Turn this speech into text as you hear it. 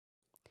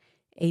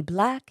A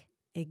Black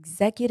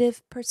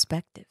Executive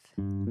Perspective.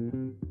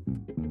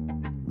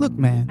 Look,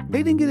 man,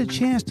 they didn't get a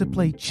chance to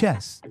play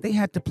chess. They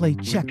had to play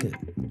checkers.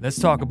 Let's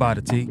talk about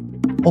it, T.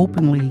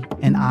 Openly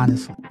and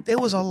honestly. There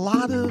was a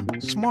lot of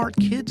smart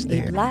kids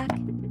there. A Black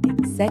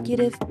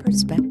Executive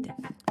Perspective.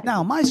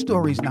 Now, my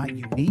story's not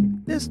unique.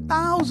 There's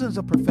thousands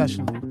of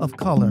professionals of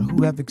color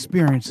who have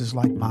experiences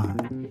like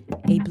mine.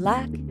 A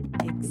Black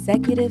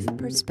Executive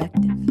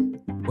Perspective.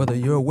 Whether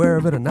you're aware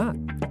of it or not,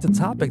 it's a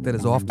topic that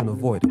is often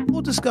avoided.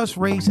 We'll discuss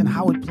race and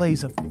how it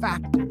plays a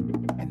factor,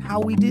 and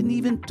how we didn't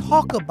even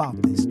talk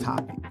about this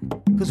topic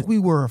because we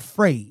were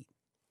afraid.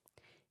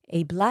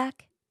 A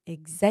Black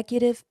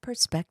Executive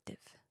Perspective.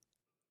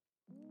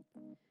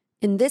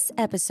 In this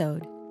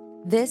episode,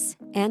 This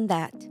and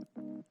That,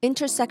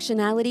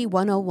 Intersectionality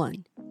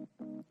 101,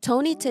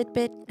 Tony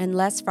Tidbit and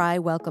Les Frye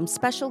welcome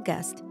special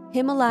guest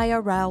Himalaya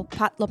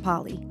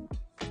Rao-Potlapally,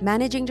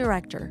 Managing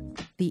Director,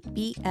 the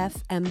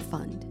BFM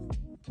Fund.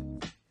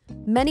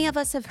 Many of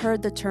us have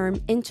heard the term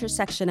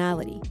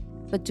intersectionality,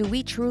 but do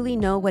we truly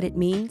know what it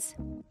means?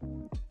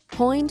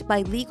 Coined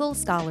by legal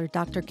scholar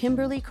Dr.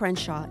 Kimberlé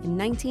Crenshaw in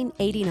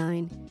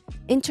 1989,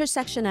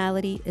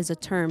 intersectionality is a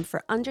term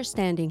for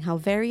understanding how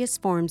various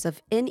forms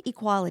of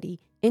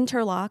inequality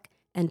interlock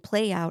and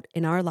play out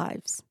in our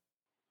lives.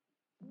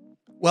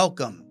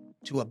 Welcome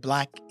to a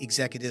Black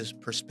Executives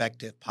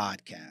Perspective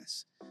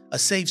podcast, a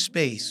safe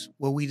space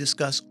where we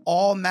discuss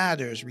all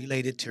matters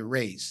related to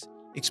race,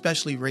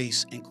 especially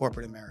race in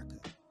corporate America.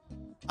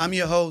 I'm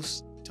your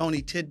host,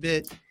 Tony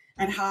Tidbit.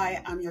 And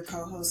hi, I'm your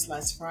co-host,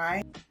 Les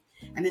Frye.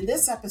 And in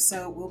this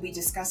episode, we'll be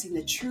discussing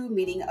the true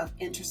meaning of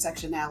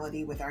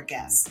intersectionality with our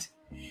guest.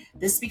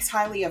 This speaks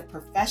highly of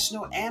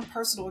professional and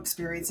personal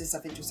experiences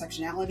of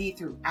intersectionality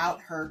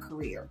throughout her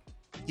career.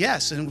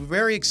 Yes, and we're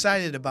very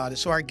excited about it.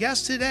 So our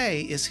guest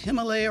today is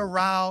Himalaya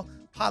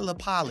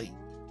Pao-Potlopaly,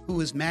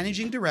 who is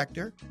Managing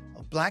Director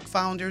of Black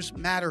Founders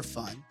Matter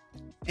Fund.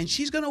 And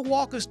she's going to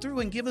walk us through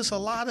and give us a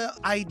lot of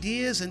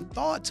ideas and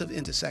thoughts of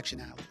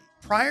intersectionality.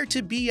 Prior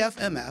to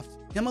BFMF,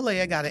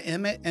 Himalaya got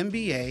an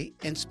MBA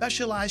and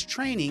specialized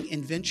training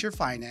in venture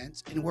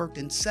finance and worked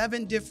in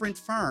 7 different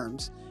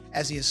firms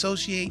as the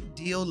associate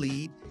deal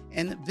lead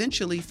and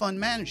eventually fund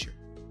manager.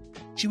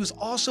 She was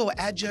also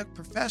adjunct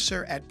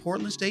professor at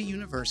Portland State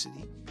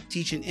University,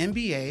 teaching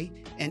MBA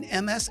and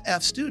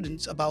MSF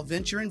students about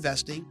venture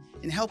investing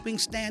and helping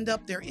stand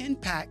up their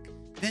Impact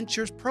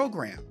Ventures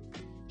program.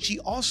 She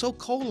also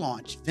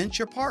co-launched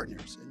Venture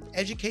Partners, an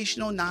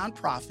educational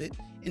nonprofit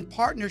in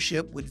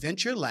partnership with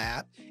Venture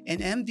Lab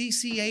and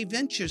MVCA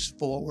Ventures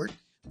Forward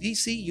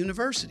VC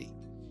University.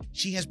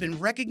 She has been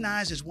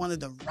recognized as one of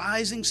the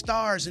rising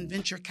stars in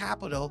venture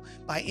capital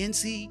by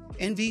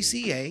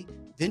NVCA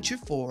Venture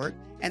Forward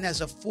and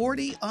as a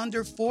 40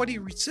 under 40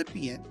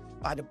 recipient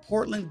by the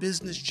Portland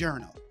Business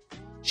Journal.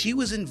 She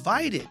was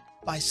invited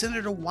by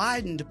Senator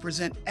Wyden to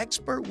present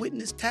expert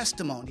witness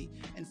testimony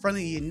in front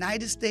of the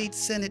United States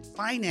Senate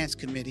Finance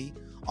Committee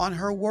on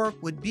her work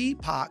with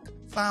BPOC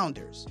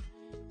founders.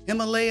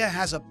 Himalaya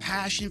has a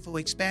passion for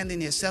expanding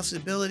the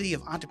accessibility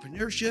of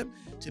entrepreneurship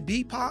to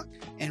BPOC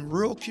and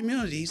rural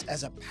communities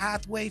as a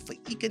pathway for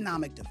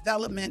economic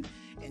development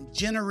and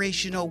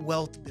generational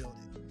wealth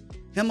building.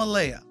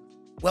 Himalaya,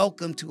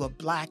 welcome to a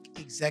Black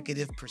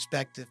Executive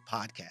Perspective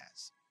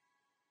podcast.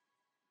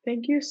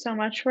 Thank you so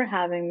much for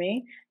having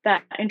me.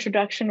 That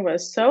introduction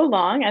was so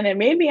long and it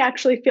made me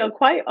actually feel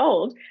quite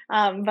old.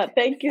 But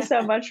thank you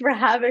so much for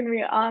having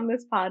me on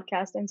this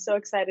podcast. I'm so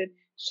excited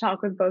to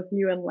talk with both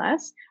you and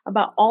Les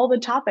about all the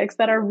topics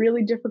that are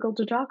really difficult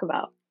to talk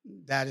about.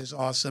 That is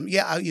awesome.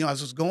 Yeah, as I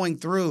was going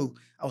through,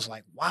 I was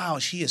like, wow,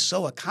 she is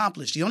so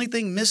accomplished. The only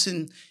thing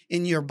missing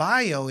in your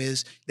bio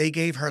is they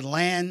gave her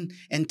land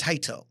and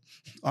title.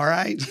 All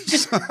right.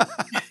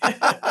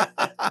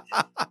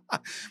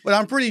 But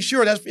I'm pretty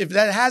sure if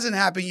that hasn't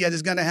happened yet,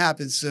 it's going to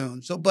happen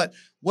soon. But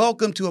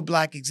welcome to a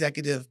Black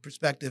Executive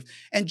Perspective.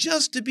 And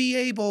just to be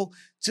able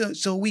to,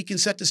 so we can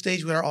set the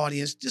stage with our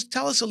audience, just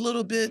tell us a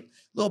little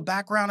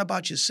background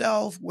about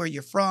yourself, where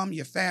you're from,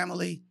 your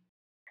family.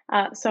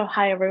 So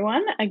hi,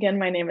 everyone. Again,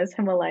 my name is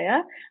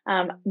Himalaya.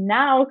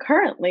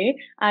 Currently,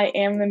 I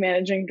am the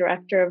managing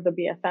director of the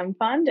BFM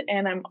Fund,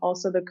 and I'm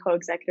also the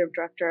co-executive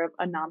director of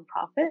a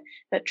nonprofit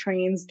that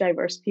trains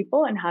diverse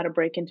people in how to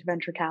break into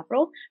venture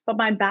capital. But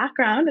my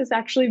background is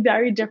actually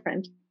very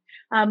different.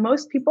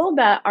 Most people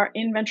that are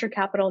in venture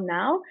capital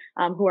now,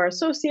 who are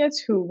associates,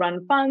 who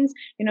run funds,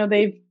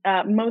 they've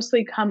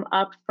mostly come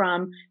up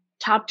from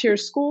top tier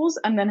schools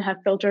and then have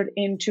filtered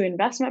into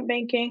investment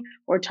banking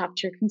or top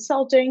tier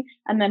consulting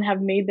and then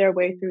have made their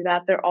way through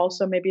that. They're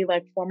also maybe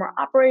like former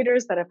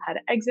operators that have had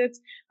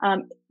exits.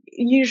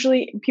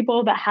 Usually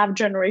people that have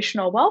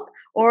generational wealth,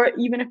 or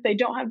even if they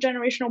don't have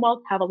generational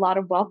wealth, have a lot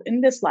of wealth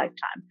in this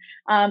lifetime.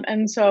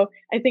 And so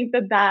I think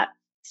that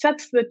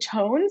sets the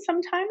tone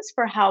sometimes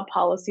for how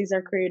policies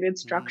are created,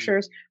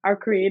 structures are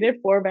created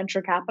for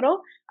venture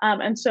capital.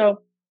 And so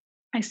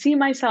I see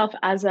myself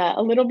as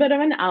a little bit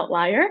of an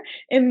outlier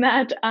in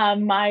that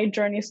my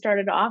journey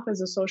started off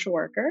as a social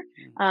worker,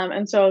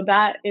 and so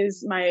that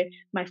is my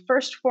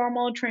first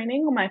formal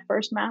training. My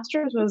first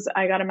master's was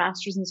I got a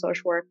master's in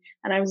social work,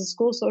 and I was a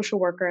school social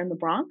worker in the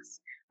Bronx,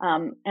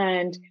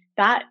 and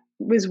that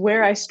was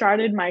where I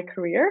started my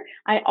career.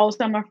 I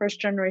also am a first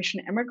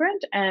generation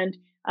immigrant, and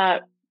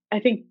I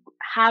think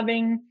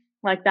having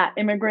like that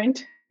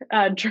immigrant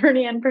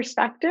journey and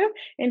perspective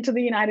into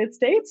the United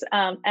States,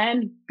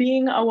 and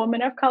being a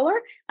woman of color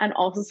and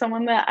also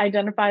someone that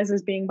identifies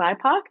as being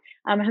BIPOC,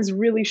 has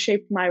really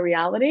shaped my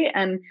reality.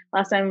 And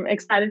last, I'm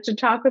excited to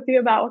talk with you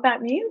about what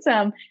that means.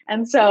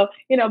 And so,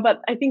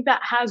 but I think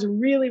that has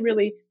really,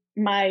 really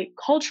my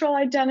cultural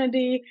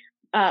identity,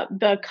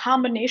 the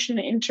combination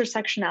and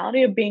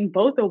intersectionality of being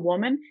both a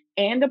woman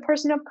and a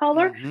person of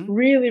color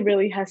really,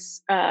 really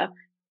has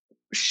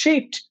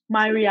shaped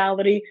my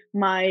reality,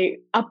 my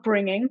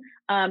upbringing,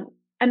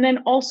 and then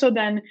also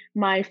then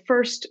my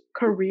first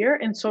career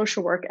in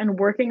social work and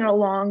working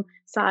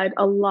alongside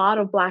a lot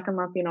of Black and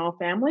Latino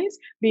families,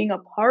 being a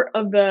part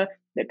of the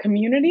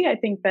community. I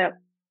think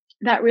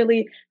that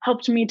really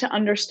helped me to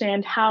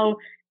understand how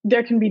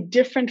there can be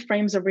different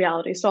frames of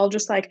reality. So I'll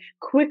just like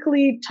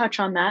quickly touch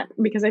on that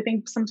because I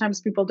think sometimes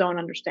people don't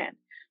understand.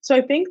 So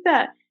I think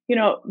that,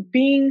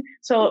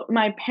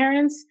 my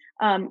parents,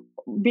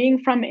 being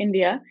from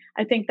India,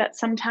 I think that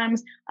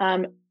sometimes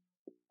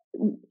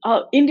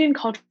Indian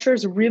culture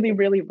is really,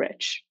 really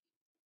rich.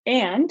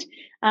 And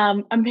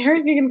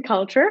American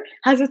culture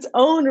has its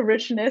own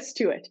richness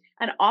to it.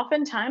 And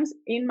oftentimes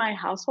in my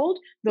household,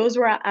 those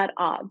were at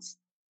odds.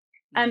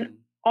 And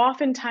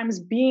oftentimes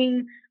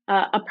being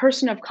a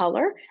person of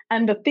color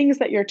and the things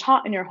that you're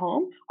taught in your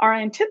home are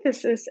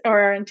antithesis or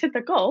are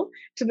antithetical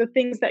to the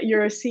things that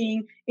you're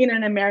seeing in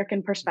an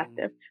American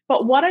perspective.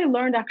 But what I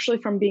learned actually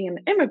from being an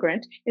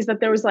immigrant is that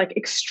there was like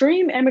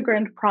extreme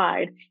immigrant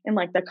pride in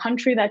like the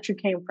country that you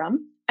came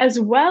from, as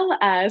well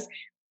as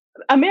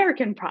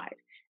American pride.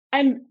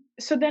 And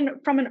so then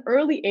from an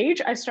early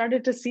age, I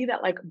started to see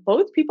that like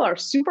both people are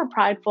super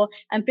prideful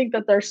and think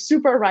that they're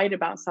super right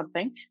about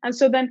something. And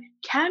so then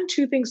can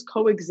two things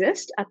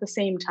coexist at the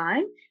same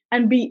time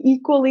and be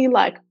equally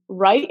like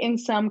right in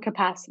some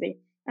capacity?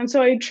 And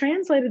so I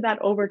translated that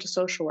over to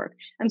social work.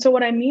 And so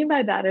what I mean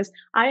by that is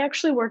I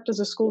actually worked as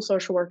a school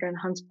social worker in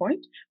Hunts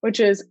Point, which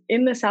is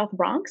in the South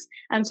Bronx.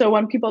 And so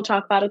when people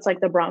talk about it's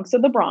like the Bronx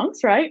of the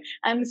Bronx, right?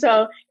 And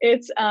so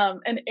it's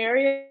an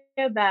area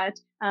that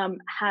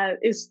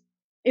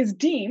is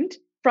deemed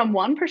from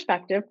one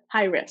perspective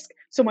high risk.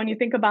 So when you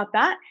think about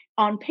that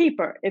on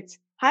paper, it's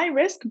high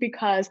risk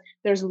because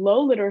there's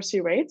low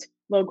literacy rates,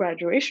 low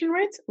graduation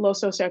rates, low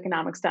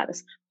socioeconomic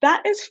status.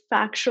 That is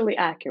factually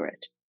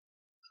accurate.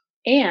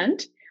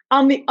 And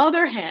on the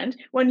other hand,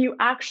 when you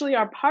actually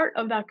are part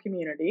of that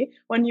community,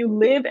 when you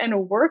live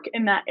and work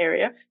in that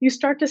area, you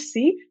start to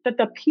see that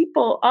the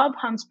people of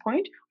Hunts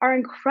Point are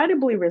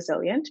incredibly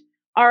resilient,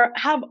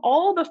 have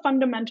all the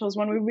fundamentals.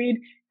 When we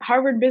read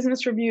Harvard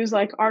Business Review's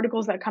like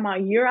articles that come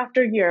out year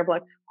after year of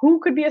like who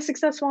could be a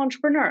successful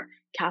entrepreneur,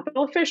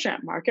 capital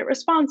efficient, market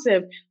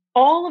responsive,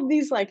 all of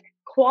these like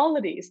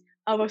qualities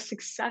of a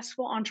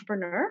successful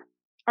entrepreneur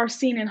are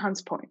seen in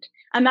Hunts Point.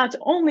 And that's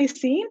only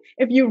seen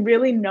if you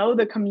really know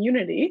the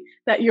community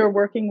that you're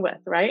working with,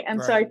 right?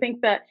 And so I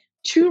think that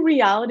two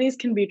realities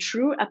can be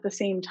true at the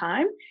same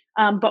time.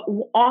 But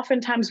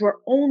oftentimes we're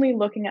only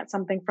looking at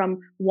something from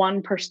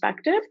one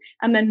perspective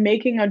and then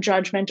making a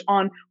judgment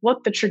on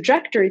what the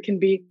trajectory can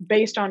be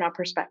based on our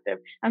perspective.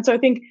 And so I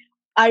think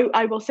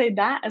I will say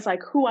that as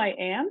like who I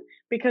am,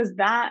 because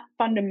that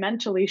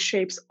fundamentally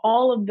shapes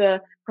all of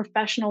the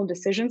professional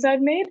decisions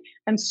I've made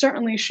and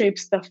certainly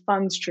shapes the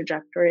fund's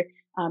trajectory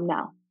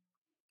now.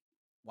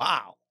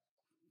 Wow.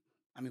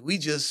 I mean,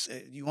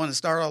 you want to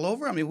start all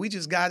over? I mean, we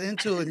just got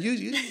into it.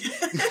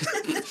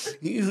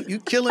 You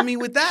killing me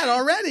with that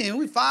already. And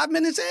we're 5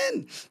 minutes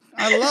in.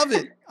 I love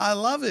it. I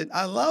love it.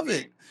 I love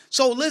it.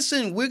 So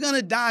listen, we're going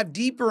to dive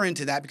deeper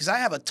into that because I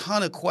have a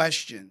ton of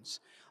questions.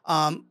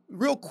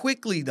 Real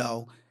quickly,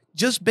 though,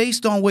 just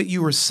based on what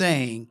you were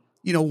saying,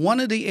 one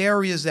of the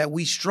areas that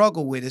we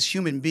struggle with as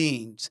human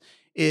beings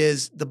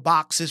is the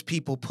boxes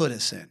people put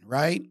us in,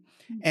 right?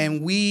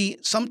 And we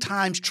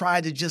sometimes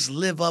try to just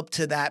live up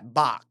to that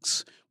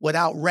box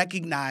without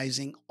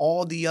recognizing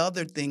all the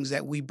other things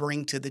that we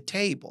bring to the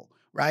table,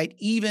 right?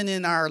 Even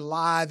in our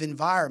live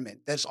environment,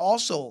 that's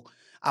also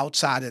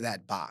outside of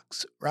that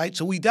box, right?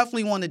 So we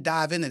definitely want to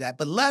dive into that.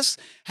 But Les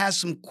has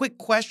some quick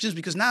questions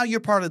because now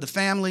you're part of the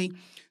family.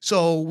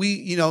 So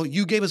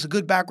you gave us a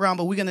good background,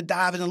 but we're going to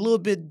dive in a little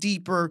bit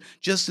deeper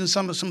just in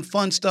some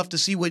fun stuff to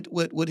see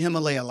what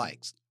Himalaya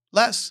likes.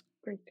 Les?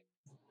 Great.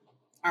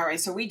 All right,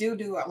 so we do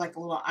like a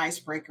little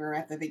icebreaker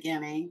at the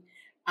beginning.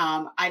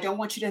 I don't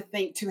want you to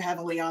think too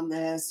heavily on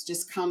this.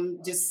 Just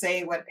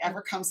say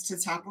whatever comes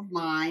to top of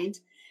mind.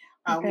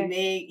 Okay. We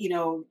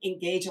may,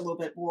 engage a little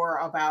bit more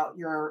about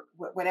your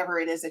whatever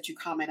it is that you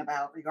comment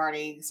about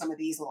regarding some of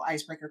these little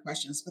icebreaker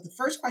questions. But the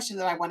first question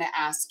that I want to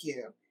ask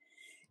you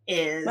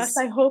Les, is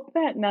I hope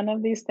that none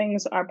of these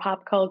things are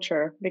pop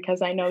culture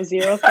because I know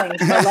zero things.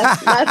 So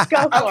let's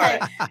go for okay.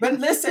 it. But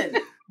listen,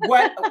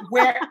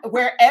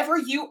 wherever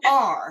you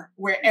are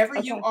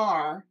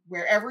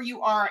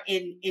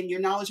in your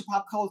knowledge of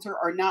pop culture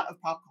or not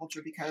of pop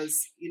culture,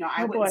 because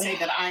I wouldn't say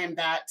that I am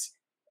that.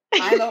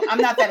 I'm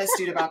not that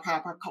astute about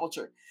pop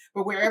culture,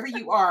 but wherever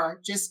you are,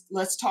 just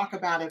let's talk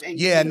about it and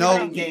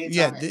engage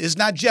on it. It's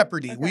not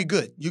Jeopardy. Okay. We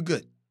good. You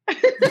good.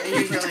 Yeah,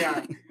 you really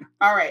are.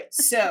 All right.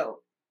 So,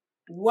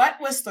 what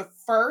was the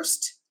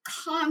first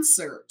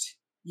concert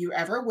you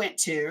ever went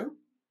to?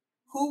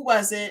 Who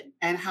was it,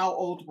 and how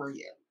old were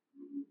you?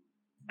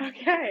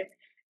 Okay.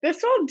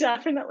 This will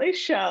definitely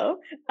show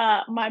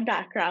my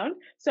background.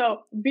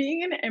 So,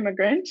 being an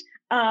immigrant,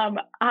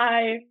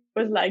 I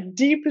was like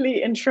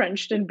deeply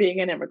entrenched in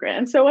being an immigrant.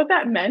 And so, what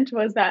that meant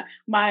was that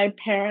my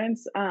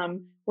parents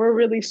were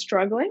really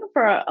struggling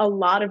for a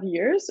lot of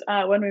years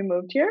when we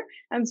moved here.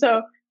 And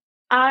so,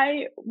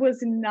 I was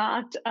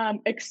not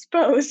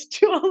exposed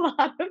to a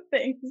lot of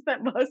things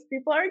that most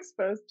people are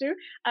exposed to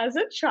as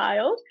a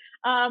child.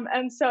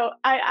 And so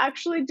I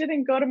actually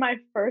didn't go to my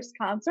first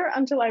concert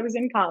until I was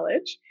in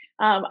college.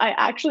 I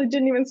actually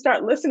didn't even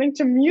start listening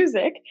to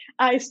music.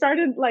 I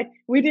started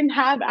we didn't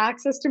have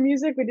access to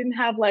music. We didn't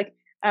have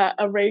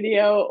a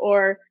radio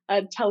or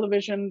a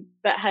television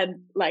that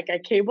had like a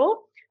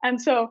cable.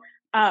 And so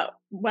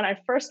when I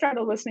first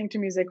started listening to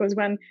music was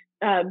when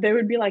there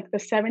would be like the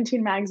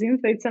 17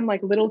 magazines. They'd send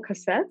like little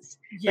cassettes,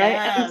 right?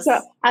 And so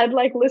I'd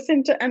like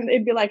listen to, and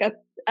it'd be like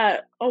a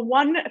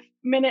 1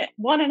 minute,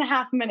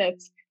 1.5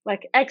 minutes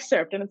like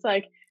excerpt, and it's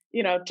like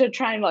to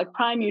try and like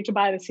prime you to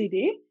buy the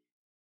CD.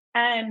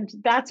 And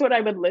that's what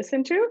I would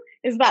listen to,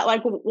 is that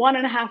like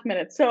 1.5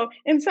 minutes. So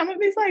in some of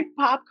these like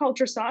pop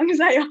culture songs,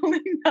 I only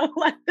know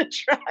like the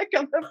track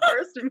of the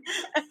first minute.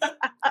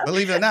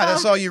 Believe it or not,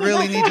 that's all you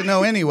really need to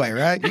know anyway,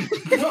 right?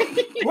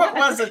 What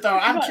was it though?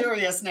 I'm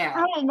curious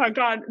now. Oh my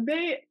God.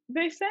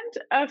 They sent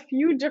a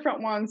few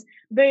different ones.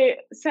 They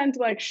sent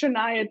like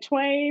Shania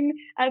Twain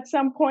at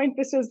some point.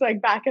 This was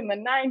like back in the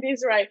 90s,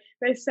 right?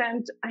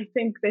 I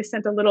think they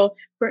sent a little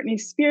Britney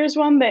Spears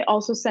one. They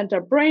also sent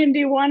a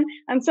Brandy one.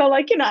 And so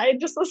I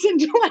just listened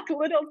to like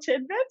little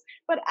tidbits,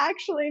 but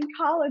actually in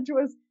college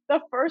was the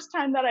first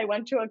time that I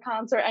went to a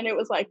concert, and it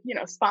was like,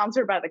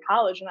 sponsored by the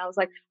college. And I was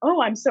like,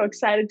 oh, I'm so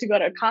excited to go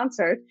to a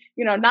concert,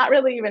 not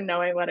really even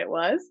knowing what it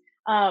was.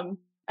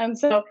 And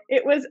so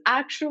it was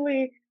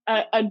actually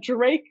a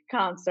Drake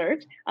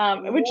concert,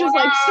 which is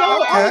like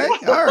so.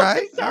 Okay, all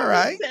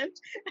right.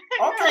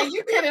 Okay,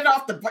 you hit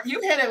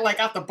it like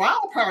out the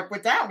ballpark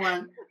with that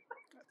one.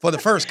 For the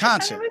first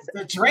concert,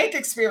 the Drake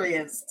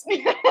experience.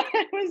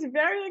 It was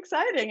very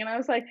exciting, and I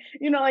was like,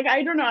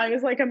 I don't know. I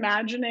was like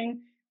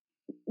imagining.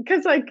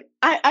 Because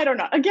I don't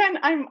know. Again,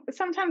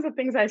 sometimes the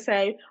things I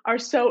say are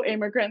so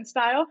immigrant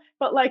style,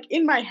 but like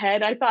in my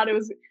head, I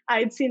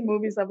had seen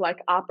movies of like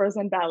operas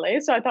and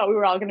ballets. So I thought we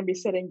were all going to be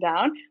sitting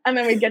down, and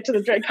then we get to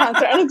the Drake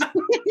concert, and it's,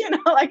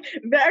 like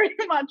very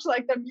much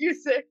like the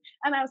music.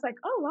 And I was like,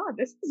 oh wow,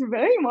 this is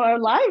very more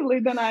lively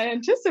than I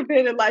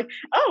anticipated. Like,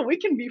 oh, we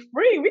can be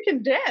free, we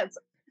can dance.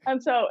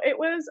 And so it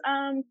was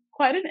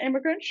quite an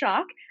immigrant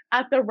shock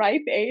at the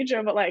ripe age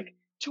of like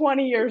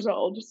 20 years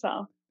old.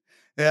 So.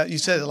 Yeah, you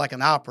said it like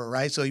an opera,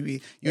 right? So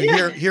you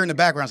hear in the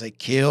background say,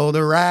 "Kill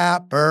the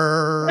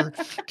rapper,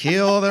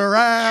 kill the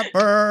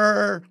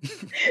rapper."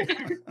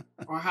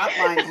 Or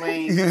Hotline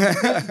Bling.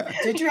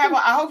 Did you have?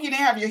 I hope you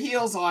didn't have your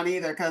heels on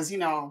either, because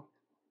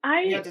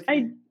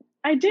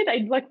I did.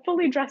 I like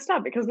fully dressed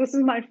up because this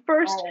is my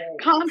first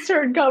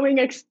concert going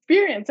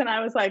experience, and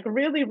I was like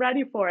really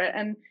ready for it.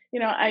 And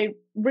I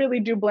really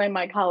do blame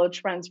my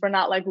college friends for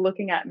not like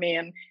looking at me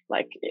and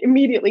like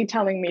immediately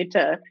telling me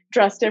to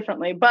dress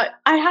differently. But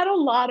I had a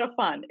lot of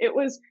fun. It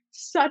was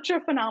such a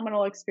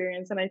phenomenal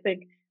experience, and I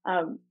think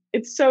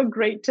it's so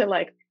great to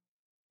like,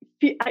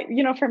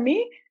 for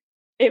me,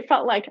 it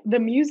felt like the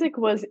music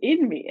was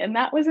in me, and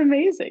that was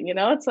amazing.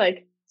 It's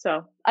like.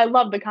 So I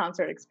love the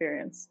concert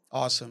experience.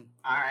 Awesome.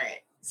 All right.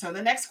 So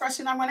the next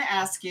question I'm going to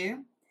ask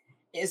you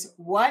is,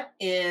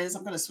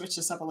 I'm going to switch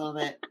this up a little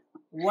bit.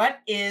 What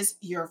is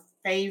your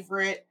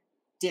favorite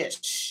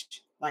dish,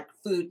 like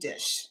food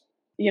dish?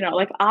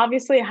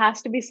 Obviously it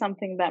has to be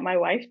something that my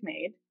wife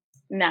made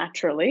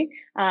naturally.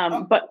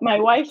 But my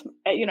wife,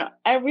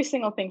 every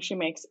single thing she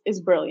makes is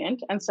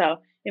brilliant. And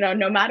so,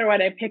 no matter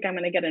what I pick, I'm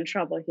going to get in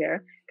trouble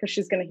here because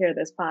she's going to hear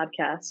this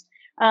podcast.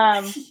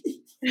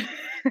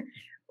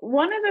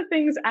 One of the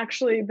things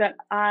actually that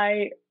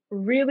I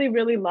really,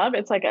 really love,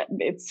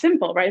 it's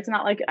simple, right? It's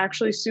not like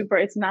actually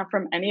it's not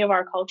from any of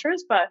our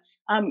cultures, but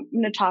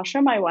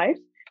Natasha, my wife,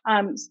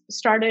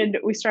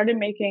 we started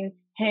making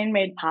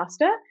handmade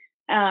pasta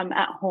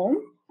at home.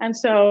 And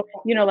so,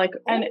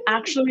 and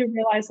actually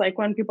realize like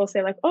when people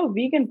say like, oh,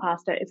 vegan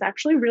pasta, it's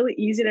actually really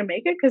easy to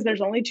make it because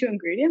there's only 2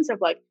 ingredients of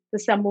like the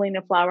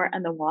semolina flour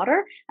and the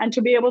water. And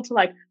to be able to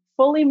like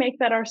fully make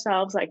that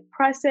ourselves, like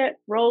press it,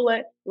 roll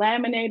it,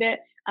 laminate it.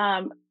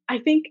 I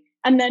think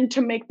And then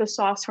to make the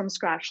sauce from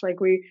scratch, like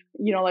we,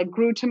 like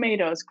grew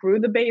tomatoes, grew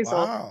the basil,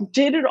 Wow.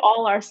 did it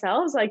all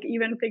ourselves, like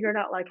even figured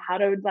out like how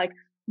to like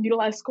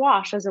utilize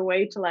squash as a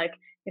way to like,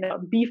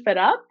 beef it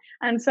up.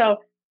 And so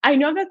I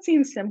know that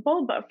seems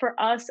simple, but for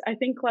us, I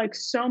think like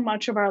so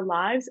much of our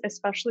lives,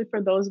 especially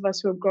for those of us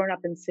who have grown up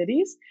in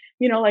cities,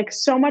 like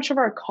so much of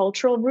our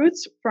cultural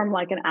roots from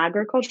like an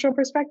agricultural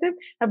perspective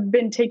have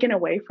been taken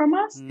away from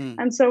us. Mm.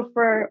 And so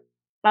for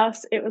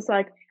us, it was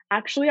like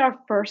actually our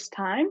first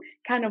time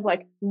kind of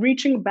like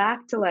reaching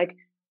back to like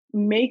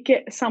make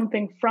it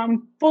something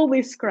from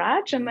fully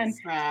scratch and then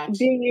Scratch.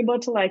 being able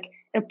to like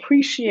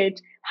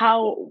appreciate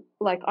how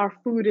like our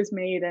food is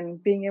made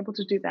and being able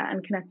to do that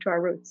and connect to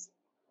our roots.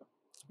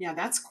 Yeah,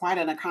 that's quite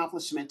an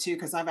accomplishment too,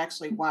 because I've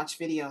actually Mm. watched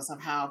videos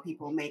of how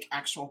people make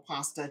actual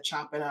pasta,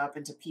 chop it up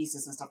into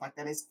pieces and stuff like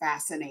that. It's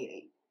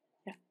fascinating.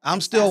 Yeah.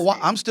 I'm still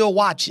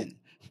watching.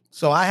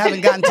 So I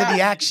haven't gotten to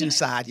the action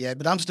side yet,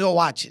 but I'm still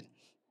watching.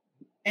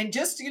 And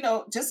just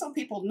so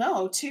people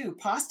know too,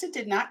 pasta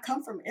did not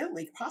come from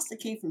Italy. Pasta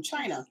came from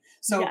China.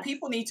 So Yes.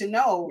 people need to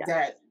know Yes.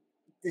 that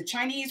the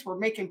Chinese were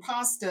making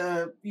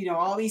pasta,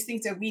 all these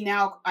things that we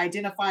now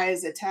identify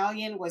as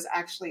Italian was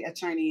actually an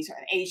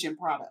Asian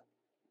product.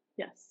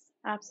 Yes,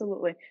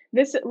 absolutely.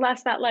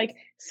 That like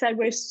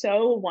segues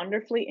so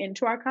wonderfully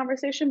into our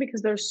conversation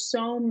because there's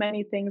so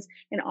many things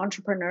in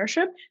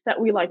entrepreneurship that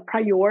we like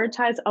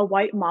prioritize a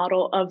white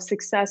model of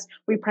success.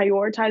 We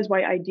prioritize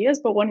white ideas,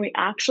 but when we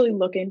actually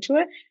look into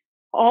it,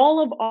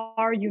 all of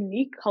our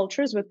unique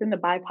cultures within the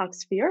BIPOC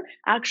sphere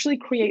actually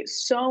create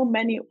so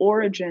many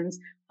origins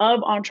of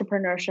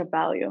entrepreneurship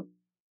value.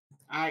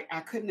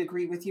 I couldn't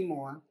agree with you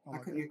more. I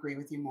couldn't agree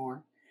with you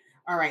more.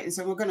 All right. And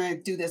so we're going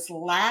to do this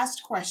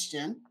last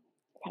question.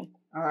 Okay.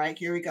 All right,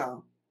 here we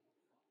go.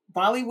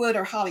 Bollywood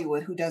or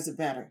Hollywood, who does it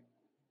better?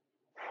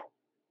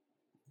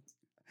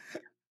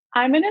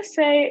 I'm going to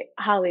say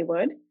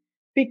Hollywood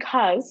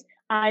because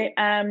I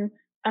am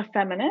a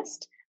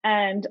feminist.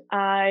 And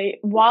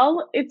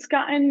while it's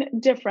gotten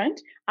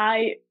different,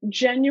 I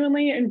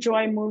genuinely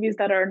enjoy movies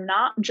that are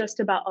not just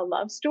about a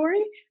love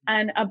story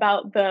and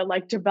about the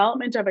like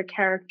development of a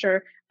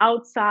character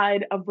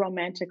outside of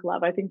romantic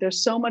love. I think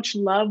there's so much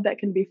love that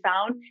can be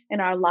found in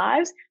our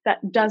lives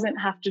that doesn't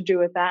have to do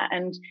with that.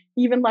 And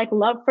even like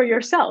love for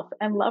yourself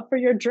and love for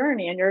your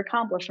journey and your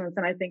accomplishments.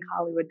 And I think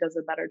Hollywood does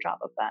a better job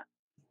of that.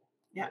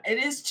 Yeah, it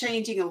is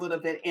changing a little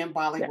bit in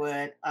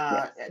Bollywood.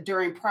 Yes.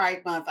 During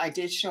Pride Month, I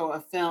did show a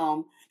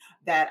film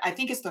that I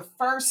think is the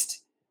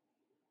first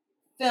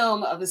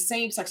film of the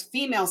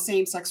female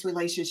same-sex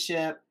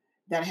relationship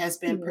that has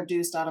been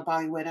produced out of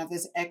Bollywood. Now,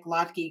 this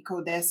Eklatki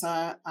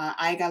Kodesa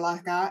Aiga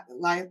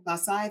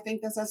Lasa, I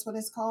think that's what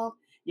it's called.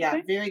 Yeah,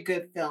 Okay. Very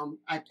good film.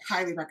 I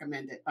highly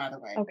recommend it, by the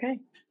way. Okay.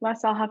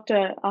 Les, I'll have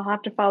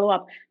to follow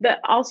up.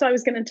 Also, I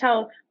was going to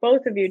tell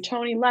both of you,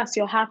 Tony, Les,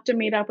 you'll have to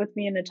meet up with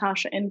me and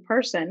Natasha in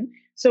person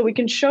so we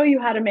can show you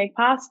how to make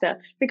pasta.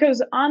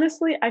 Because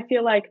honestly, I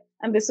feel like,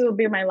 and this will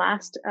be my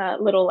last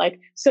little like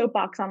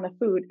soapbox on the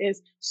food,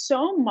 is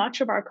so much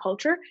of our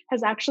culture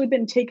has actually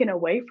been taken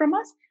away from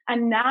us,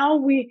 and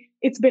now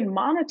it's been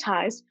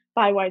monetized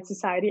by white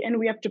society, and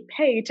we have to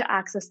pay to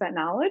access that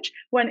knowledge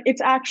when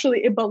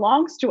it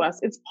belongs to us.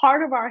 It's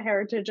part of our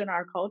heritage and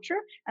our culture,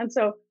 and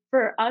so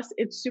for us,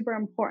 it's super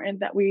important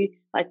that we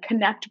like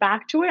connect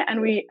back to it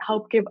and we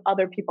help give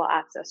other people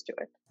access to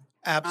it.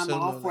 Absolutely.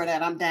 I'm all for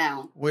that. I'm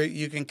down. Where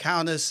you can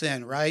count us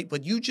in, right?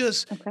 But you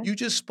just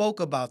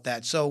spoke about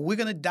that. So we're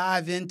going to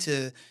dive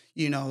into,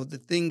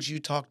 the things you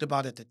talked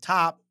about at the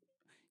top,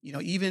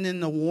 even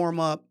in the warm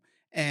up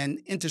and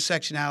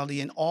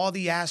intersectionality and all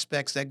the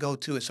aspects that go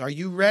to it. So are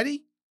you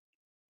ready?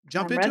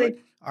 Jump into it?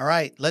 All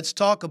right, let's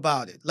talk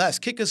about it. Les,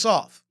 kick us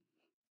off.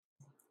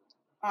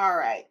 All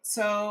right.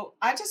 So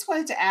I just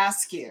wanted to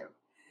ask you,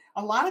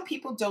 a lot of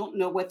people don't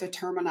know what the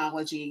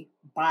terminology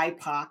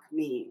BIPOC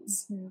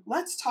means. Mm-hmm.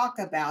 Let's talk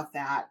about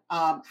that,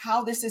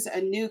 how this is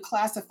a new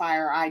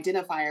classifier or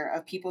identifier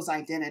of people's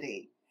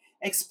identity.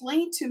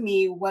 Explain to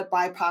me what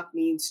BIPOC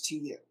means to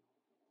you.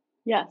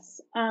 Yes.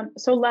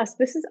 So Les,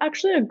 this is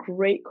actually a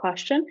great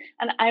question.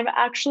 And I've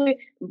actually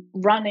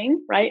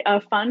running,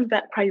 a fund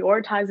that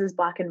prioritizes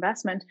Black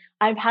investment.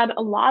 I've had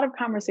a lot of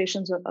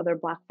conversations with other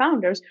Black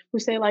founders who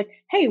say like,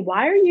 hey,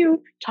 why are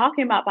you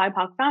talking about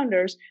BIPOC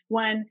founders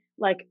when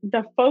like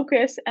the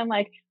focus and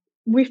like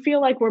we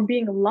feel like we're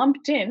being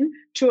lumped in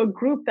to a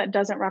group that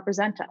doesn't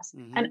represent us.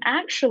 Mm-hmm. And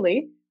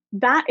actually,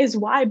 that is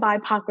why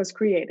BIPOC was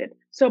created.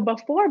 So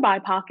before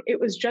BIPOC, it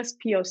was just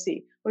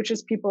POC, which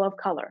is people of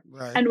color.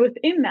 Right. And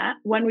within that,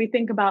 when we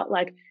think about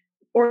like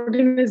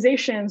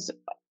organizations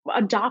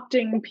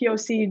adopting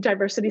POC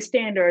diversity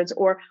standards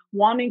or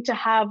wanting to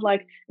have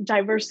like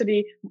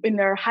diversity in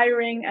their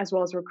hiring as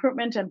well as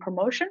recruitment and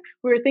promotion,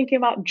 we were thinking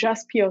about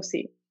just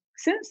POC.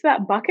 Since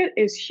that bucket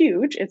is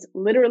huge, it's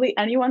literally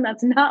anyone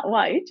that's not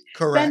white.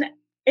 Correct. Then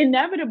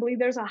inevitably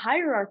there's a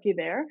hierarchy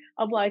there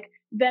of like,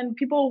 then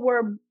people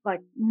were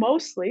like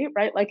mostly,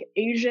 like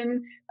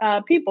Asian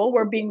people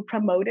were being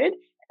promoted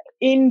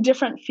in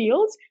different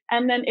fields.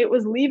 And then it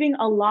was leaving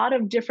a lot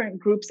of different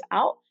groups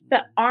out.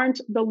 that aren't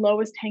the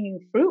lowest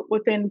hanging fruit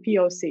within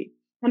POC.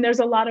 And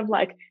there's a lot of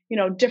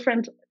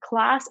different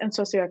class and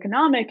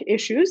socioeconomic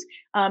issues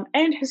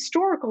and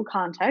historical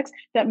context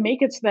that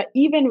make it so that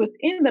even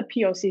within the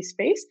POC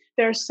space,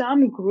 there are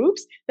some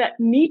groups that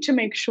need to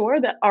make sure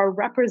that are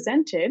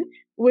represented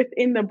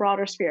within the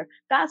broader sphere.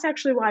 That's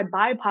actually why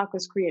BIPOC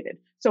was created.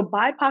 So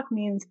BIPOC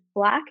means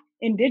Black,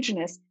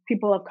 Indigenous,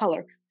 people of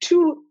color,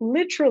 to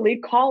literally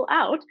call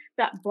out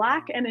that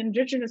Black and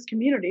Indigenous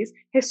communities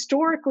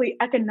historically,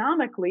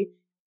 economically,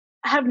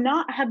 have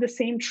not had the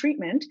same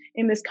treatment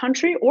in this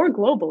country or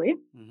globally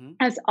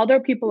as other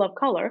people of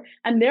color,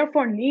 and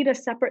therefore need a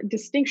separate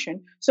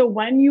distinction. So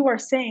when you are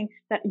saying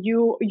that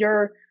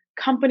your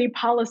company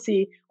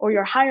policy or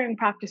your hiring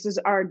practices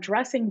are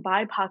addressing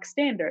BIPOC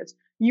standards,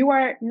 you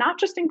are not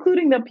just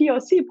including the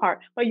POC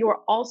part, but you are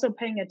also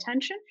paying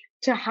attention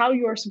to how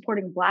you are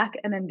supporting Black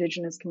and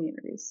Indigenous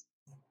communities.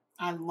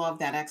 I love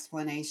that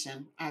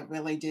explanation. I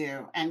really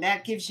do. And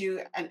that gives you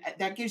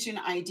an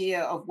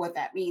idea of what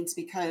that means,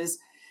 because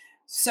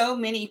so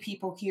many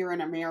people here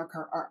in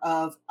America are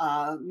of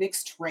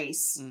mixed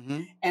race,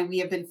 and we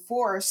have been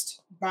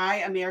forced by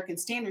American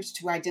standards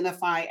to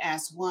identify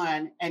as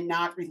one and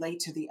not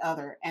relate to the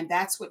other. And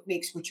that's what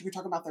makes, what you were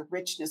talking about, the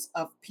richness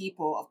of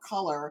people of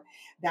color.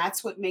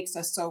 That's what makes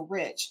us so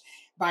rich.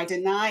 By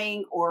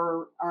denying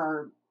or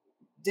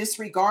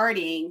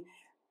disregarding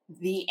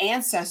the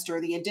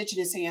ancestor, the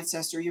indigenous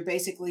ancestor, you're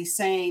basically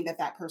saying that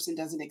that person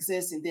doesn't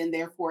exist. And then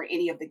therefore,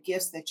 any of the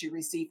gifts that you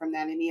receive from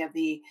that, any of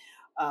the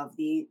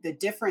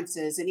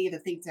differences, any of the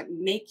things that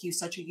make you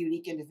such a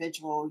unique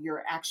individual,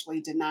 you're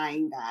actually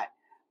denying that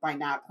by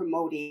not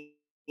promoting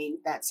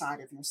that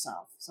side of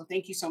yourself. So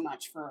thank you so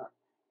much for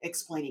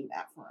explaining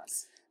that for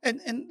us.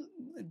 And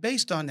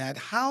based on that,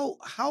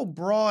 how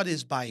broad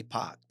is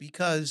BIPOC?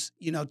 Because,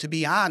 to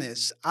be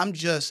honest, I'm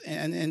just,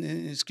 and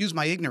excuse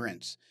my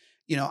ignorance,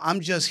 I'm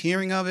just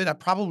hearing of it. I've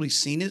probably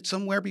seen it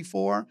somewhere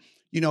before.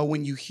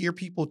 When you hear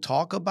people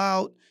talk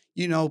about,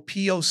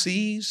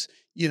 POCs,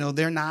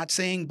 they're not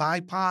saying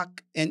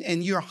BIPOC,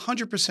 and you're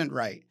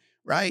 100%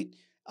 right?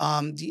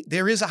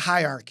 There is a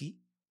hierarchy,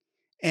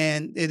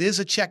 and it is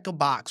a check a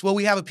box. Well,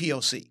 we have a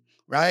POC,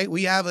 right?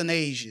 We have an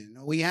Asian,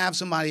 we have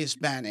somebody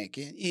Hispanic,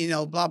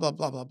 and, blah, blah,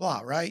 blah, blah,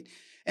 blah, right?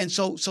 And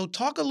so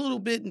talk a little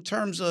bit in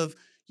terms of,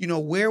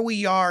 where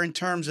we are in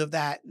terms of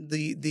that,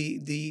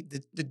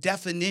 the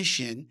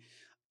definition,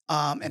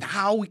 and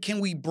how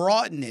can we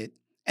broaden it?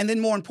 And then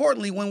more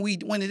importantly,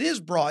 when it is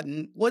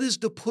broadened, what is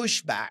the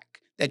pushback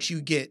that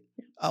you get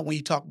when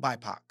you talk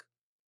BIPOC?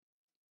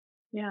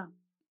 Yeah,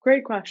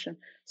 great question.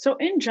 So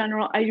in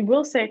general, I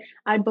will say,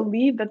 I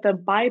believe that the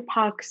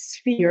BIPOC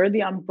sphere,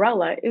 the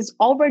umbrella, is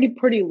already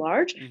pretty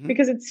large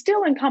because it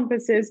still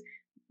encompasses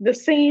the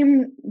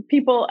same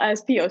people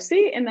as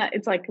POC, in that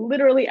it's like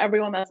literally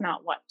everyone that's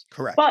not white.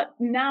 Correct. But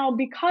now,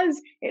 because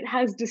it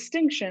has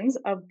distinctions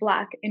of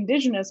Black,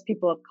 Indigenous,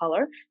 people of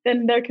color,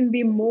 then there can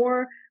be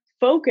more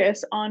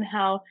focus on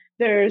how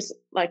there's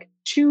like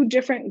three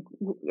different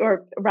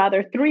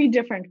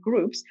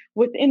groups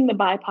within the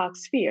BIPOC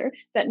sphere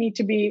that need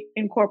to be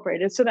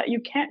incorporated, so that you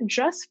can't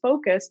just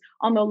focus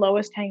on the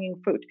lowest hanging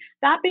fruit.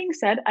 That being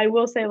said, I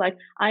will say,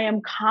 I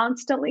am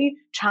constantly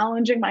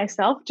challenging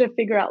myself to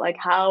figure out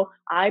how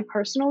I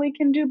personally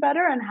can do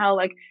better, and how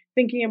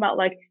thinking about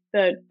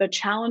the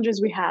challenges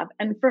we have.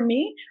 And for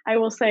me, I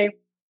will say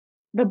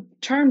the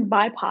term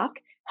BIPOC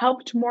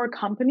helped more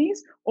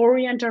companies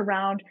orient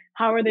around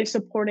how are they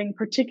supporting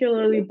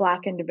particularly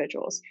Black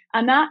individuals.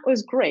 And that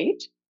was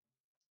great.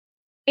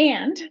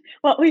 And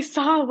what we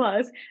saw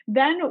was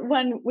then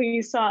when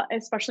we saw,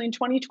 especially in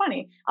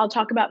 2020, I'll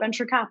talk about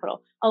venture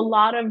capital. A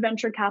lot of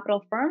venture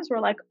capital firms were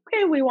like,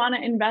 okay, we want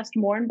to invest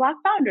more in Black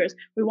founders.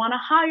 We want to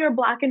hire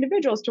Black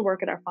individuals to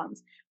work at our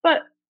funds.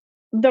 But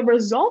the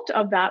result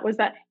of that was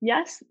that,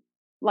 yes,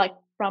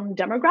 from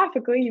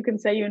demographically, you can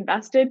say you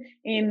invested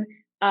in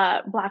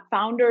Black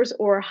founders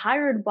or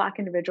hired Black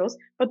individuals,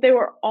 but they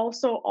were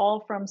also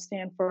all from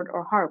Stanford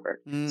or Harvard.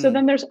 So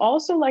then there's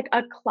also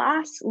a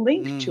class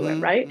link to it,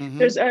 right?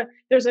 There's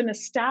an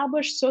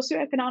established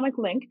socioeconomic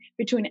link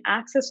between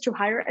access to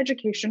higher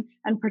education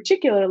and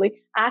particularly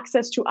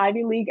access to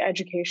Ivy League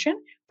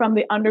education from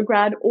the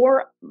undergrad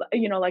or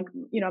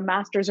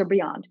master's or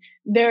beyond.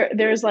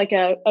 There's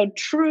a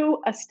true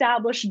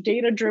established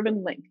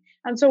data-driven link.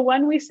 And so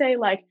when we say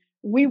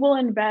we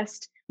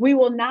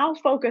will now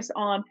focus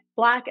on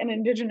Black and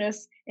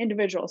Indigenous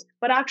individuals,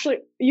 but actually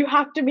you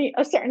have to meet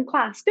a certain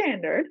class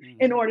standard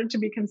in order to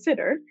be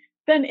considered,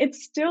 then it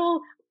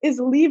still is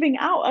leaving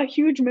out a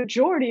huge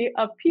majority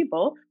of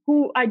people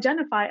who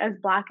identify as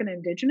Black and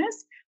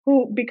Indigenous,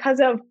 who, because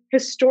of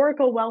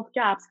historical wealth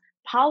gaps,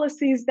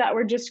 policies that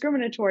were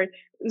discriminatory,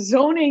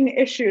 zoning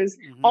issues,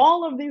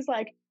 all of these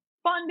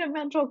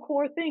fundamental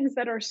core things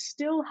that are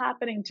still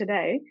happening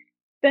today,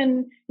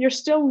 then you're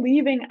still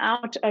leaving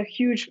out a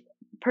huge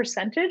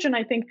percentage. And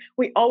I think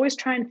we always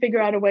try and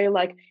figure out a way,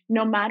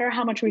 no matter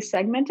how much we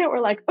segment it,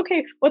 we're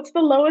okay, what's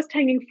the lowest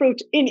hanging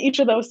fruit in each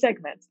of those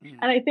segments?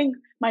 And I think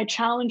my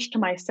challenge to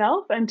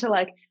myself and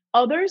to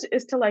Others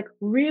is to like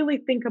really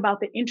think about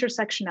the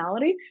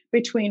intersectionality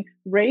between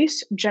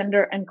race,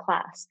 gender, and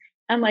class.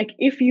 And like,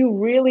 if you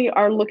really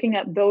are looking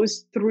at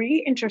those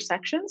three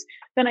intersections,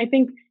 then I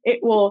think it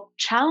will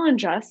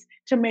challenge us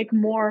to make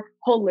more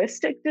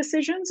holistic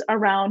decisions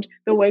around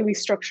the way we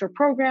structure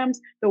programs,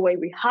 the way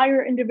we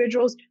hire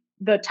individuals,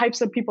 the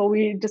types of people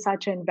we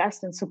decide to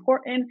invest and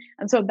support in.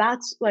 And so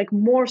that's like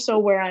more so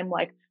where I'm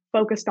like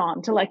focused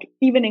on to like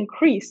even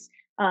increase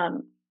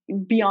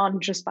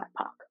beyond just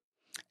BIPOC.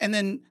 And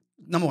then,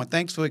 number one,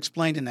 thanks for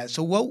explaining that.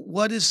 So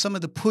what is some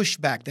of the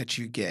pushback that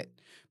you get?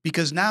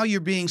 Because now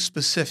you're being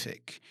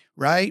specific,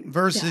 right?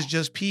 Versus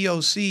just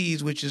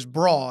POCs, which is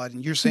broad,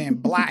 and you're saying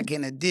Black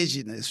and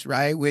Indigenous,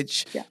 right?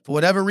 Which, for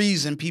whatever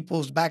reason,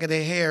 people's back of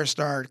their hair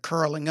start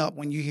curling up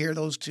when you hear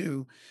those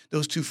two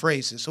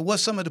phrases. So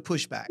what's some of the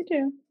pushback? I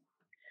do.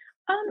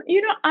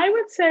 I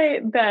would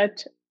say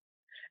that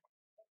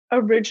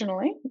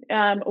originally,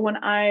 when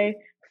I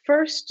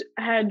first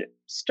had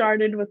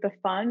started with the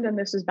fund, and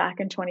this was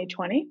back in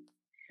 2020,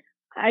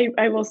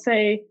 I will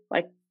say,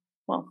 like,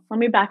 well, let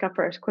me back up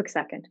for a quick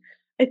second.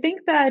 I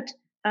think that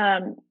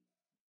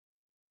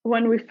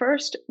when we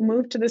first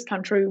moved to this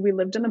country, we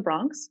lived in the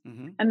Bronx.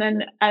 And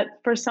then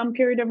for some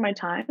period of my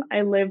time,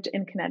 I lived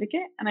in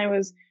Connecticut. And I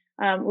was,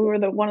 we were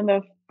one of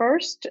the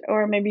first,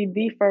 or maybe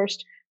the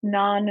first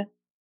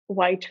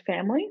non-white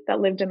family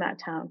that lived in that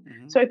town.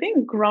 So I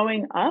think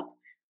growing up,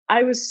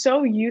 I was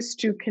so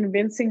used to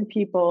convincing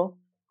people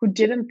who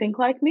didn't think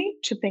like me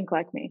to think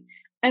like me.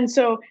 And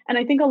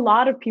I think a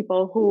lot of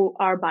people who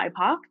are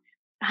BIPOC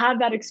have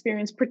that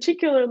experience,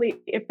 particularly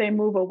if they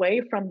move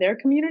away from their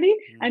community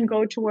and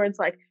go towards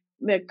like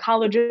the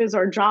colleges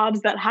or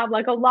jobs that have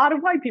like a lot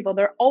of white people.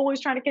 They're always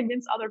trying to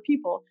convince other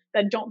people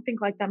that don't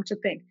think like them to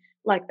think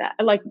like that,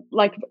 like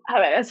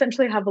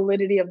essentially have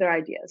validity of their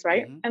ideas,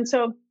 right? And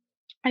so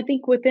I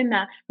think within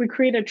that, we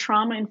create a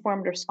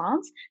trauma-informed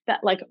response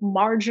that like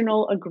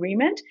marginal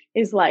agreement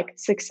is like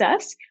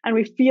success. And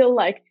we feel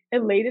like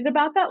elated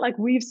about that. Like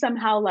we've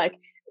somehow like,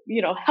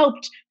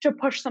 helped to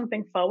push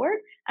something forward.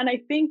 And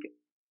I think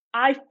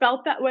I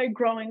felt that way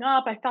growing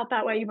up. I felt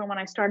that way even when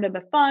I started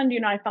the fund.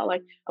 I felt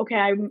like, okay,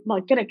 I'm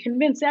like going to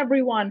convince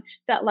everyone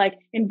that like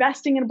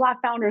investing in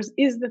Black founders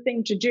is the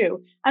thing to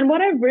do. And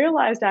what I've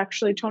realized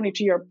actually, Tony,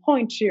 to your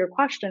point, to your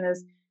question,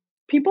 is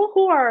people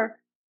who are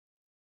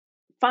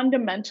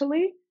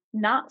fundamentally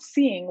not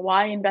seeing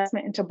why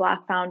investment into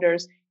Black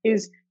founders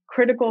is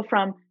critical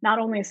from not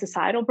only a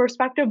societal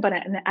perspective, but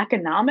an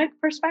economic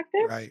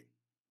perspective. Right.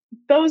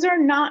 Those are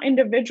not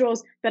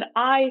individuals that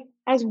I,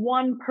 as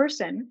one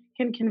person,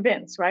 can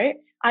convince, right?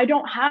 I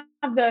don't have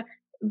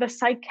the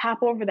psych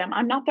cap over them.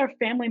 I'm not their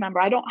family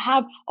member. I don't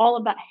have all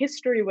of that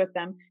history with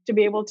them to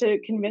be able to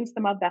convince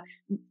them of that.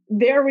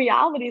 Their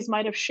realities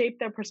might have shaped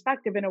their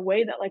perspective in a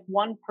way that like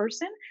one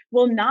person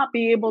will not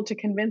be able to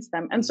convince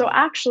them. And so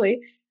actually,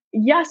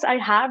 yes, I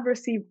have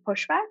received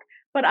pushback,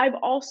 but I've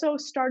also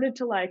started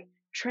to like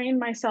train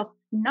myself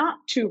not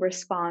to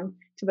respond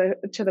to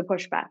the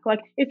pushback. Like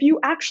if you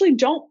actually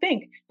don't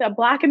think that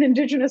Black and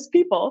Indigenous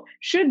people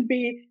should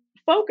be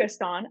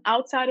focused on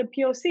outside of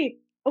POC,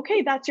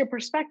 okay, that's your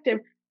perspective,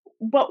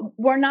 but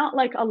we're not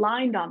like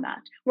aligned on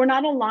that. We're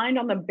not aligned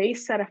on the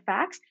base set of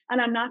facts,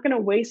 and I'm not going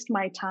to waste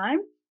my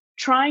time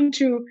trying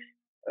to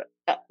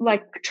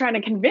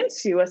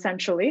convince you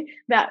essentially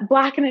that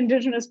Black and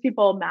Indigenous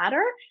people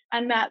matter,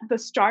 and that the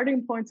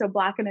starting points of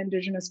Black and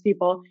Indigenous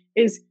people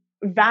is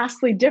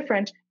vastly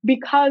different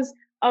because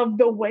of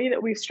the way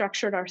that we've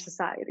structured our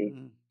society.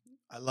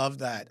 I love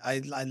that. I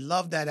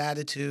love that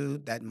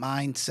attitude, that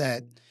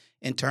mindset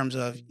in terms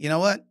of, you know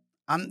what,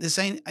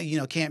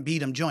 can't beat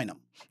them, join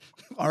them.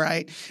 All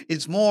right.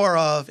 It's more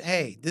of,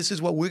 hey, this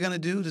is what we're going to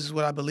do. This is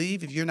what I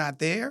believe. If you're not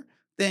there,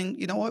 then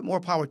you know what, more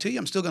power to you.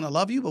 I'm still going to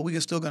love you, but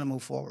we're still going to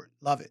move forward.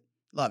 Love it.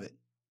 Love it.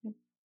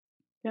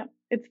 Yeah.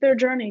 It's their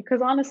journey.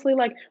 Because honestly,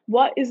 like,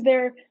 what is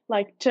there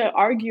like to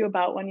argue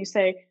about when you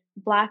say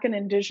Black and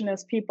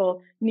Indigenous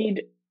people we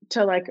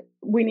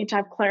need to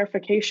have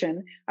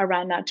clarification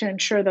around that to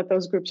ensure that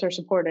those groups are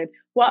supported?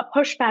 What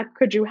pushback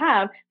could you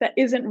have that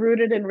isn't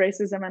rooted in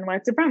racism and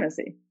white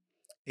supremacy?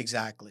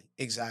 Exactly.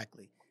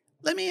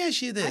 Let me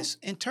ask you this.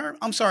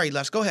 I'm sorry,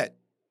 Les, go ahead.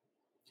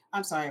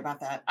 I'm sorry about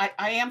that.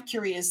 I am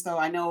curious, though.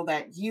 I know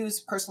that you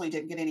personally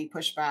didn't get any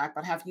pushback,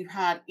 but have you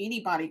had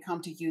anybody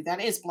come to you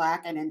that is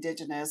Black and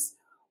Indigenous,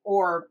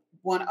 or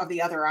one of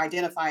the other,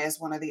 identify as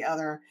one or the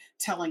other,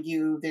 telling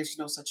you there's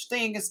no such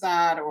thing as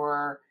that,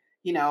 or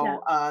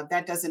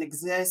that doesn't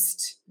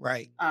exist,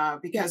 right?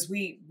 Because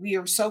we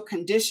are so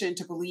conditioned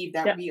to believe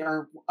that we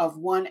are of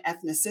one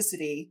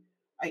ethnicity,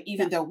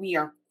 even though we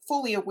are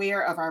fully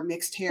aware of our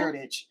mixed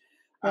heritage.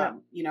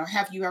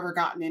 Have you ever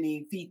gotten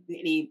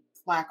any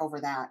flack over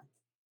that?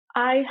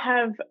 I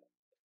have.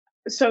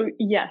 So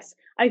yes,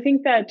 I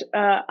think that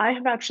I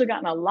have actually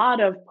gotten a lot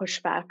of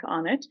pushback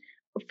on it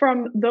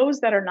from those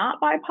that are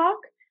not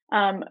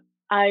BIPOC.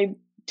 I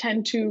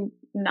tend to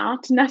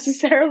not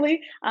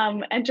necessarily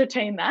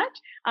entertain that.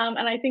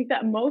 And I think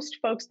that most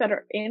folks that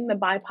are in the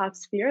BIPOC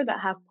sphere that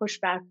have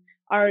pushback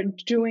are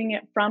doing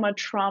it from a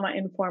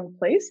trauma-informed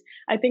place.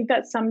 I think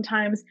that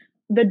sometimes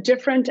the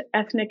different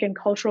ethnic and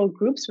cultural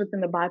groups within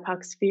the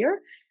BIPOC sphere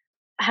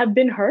have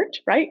been hurt,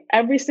 right?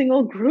 Every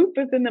single group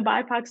within the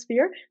BIPOC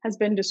sphere has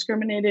been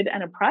discriminated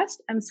and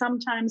oppressed. And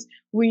sometimes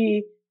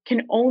we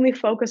can only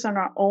focus on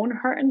our own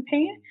hurt and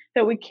pain,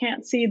 that we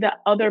can't see that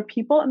other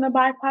people in the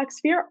BIPOC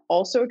sphere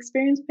also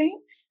experience pain.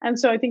 And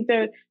so I think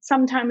that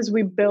sometimes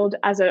we build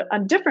as a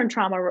different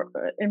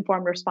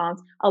trauma-informed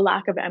response, a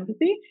lack of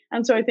empathy.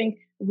 And so I think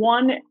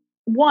one,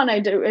 I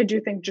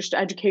do think just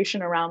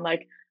education around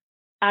like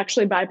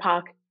actually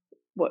BIPOC,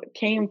 what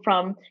came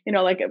from,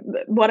 like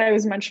what I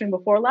was mentioning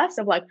before, less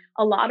of like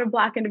a lot of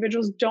Black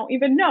individuals don't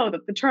even know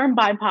that the term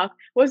BIPOC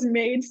was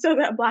made so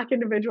that Black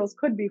individuals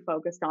could be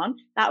focused on.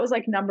 That was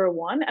like number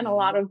one. And a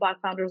lot of Black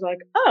founders are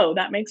like, oh,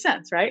 that makes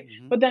sense, right?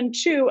 But then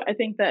two, I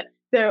think that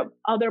the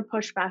other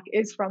pushback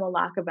is from a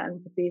lack of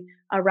empathy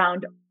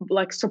around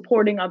like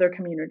supporting other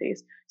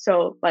communities.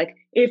 So like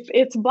if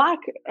it's Black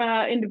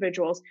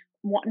individuals,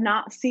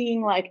 not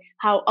seeing like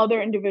how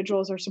other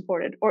individuals are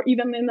supported, or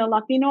even in the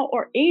Latino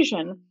or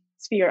Asian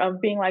sphere of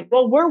being like,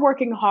 well, we're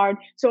working hard,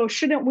 so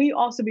shouldn't we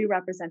also be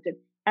represented?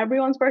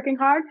 Everyone's working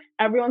hard,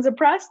 everyone's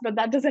oppressed, but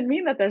that doesn't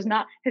mean that there's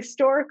not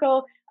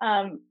historical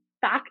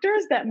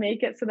factors that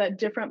make it so that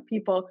different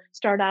people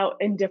start out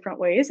in different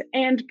ways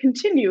and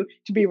continue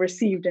to be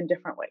received in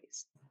different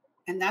ways.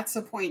 And that's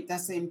the point.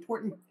 That's the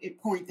important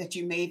point that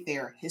you made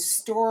there.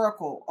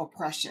 Historical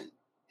oppression.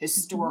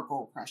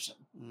 Oppression.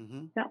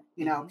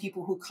 Yeah.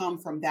 People who come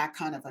from that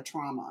kind of a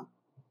trauma,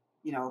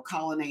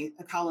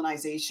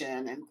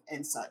 colonization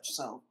and such.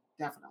 So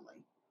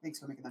definitely. Thanks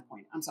for making that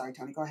point. I'm sorry,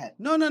 Tony, go ahead.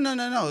 No.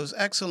 It was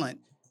excellent.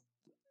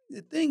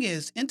 The thing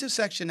is,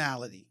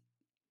 intersectionality,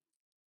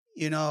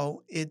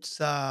 it's,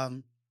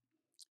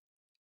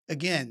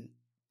 again,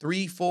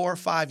 3, 4,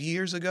 5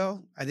 years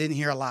ago, I didn't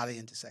hear a lot of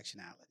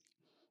intersectionality,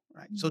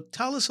 right? So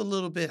tell us a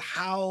little bit,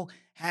 how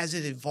has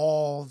it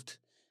evolved?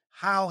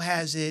 How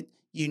has it,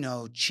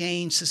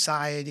 changed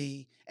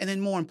society? And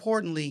then more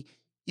importantly,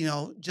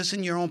 just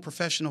in your own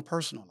professional,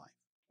 personal life.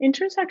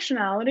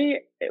 Intersectionality,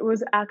 it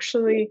was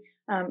actually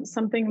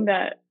something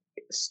that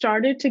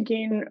started to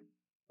gain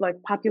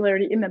like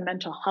popularity in the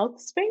mental health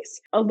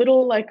space a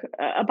little like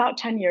about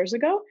 10 years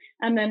ago,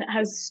 and then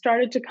has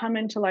started to come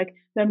into like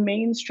the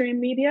mainstream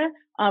media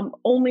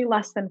only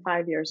less than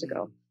 5 years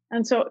ago.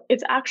 And so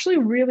it's actually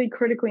really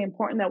critically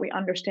important that we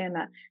understand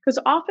that, because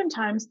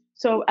oftentimes,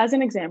 so as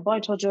an example, I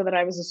told you that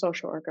I was a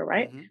social worker,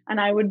 right?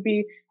 And I would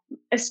be,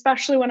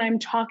 especially when I'm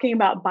talking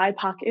about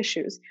BIPOC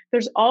issues,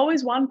 there's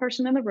always one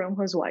person in the room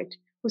who's white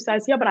who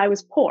says, yeah, but I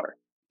was poor,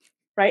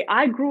 right?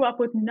 I grew up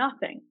with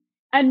nothing.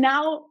 And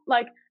now,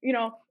 like,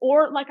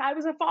 or like I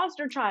was a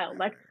foster child,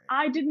 like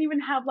I didn't even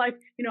have like,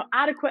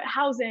 adequate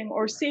housing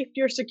or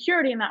safety or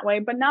security in that way.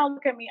 But now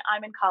look at me,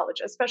 I'm in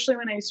college, especially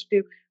when I used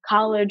to do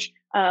college,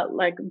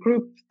 like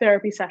group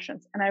therapy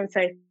sessions. And I would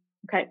say,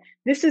 okay,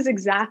 this is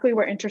exactly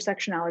where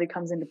intersectionality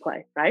comes into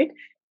play, right?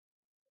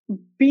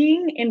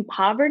 Being in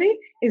poverty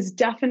is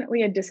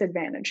definitely a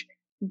disadvantage.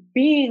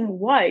 Being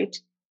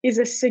white is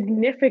a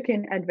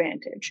significant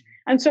advantage.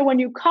 And so when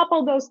you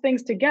couple those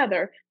things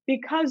together,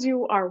 because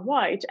you are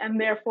white and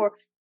therefore,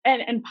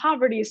 and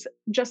poverty is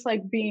just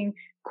like being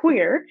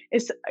queer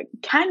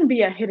can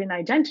be a hidden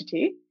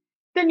identity,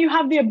 then you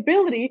have the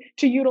ability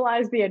to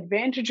utilize the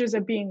advantages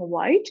of being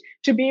white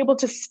to be able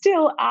to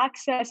still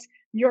access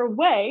your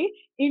way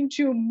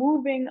into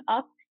moving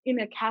up in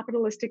a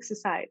capitalistic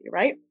society,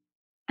 right?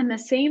 And the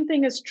same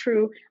thing is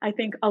true, I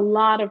think, a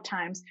lot of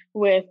times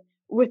within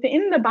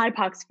the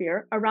BIPOC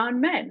sphere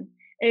around men,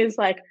 is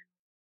like,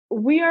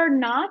 we are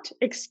not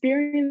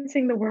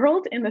experiencing the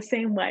world in the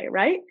same way,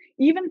 right?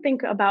 Even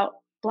think about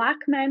Black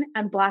men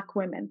and Black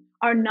women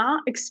are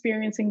not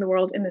experiencing the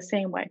world in the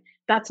same way.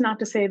 That's not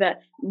to say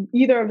that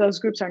either of those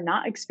groups are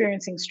not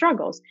experiencing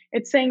struggles.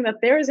 It's saying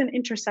that there is an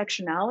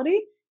intersectionality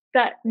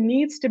that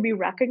needs to be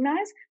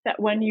recognized, that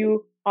when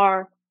you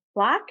are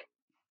Black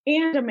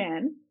and a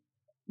man,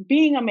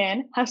 being a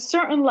man has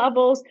certain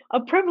levels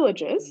of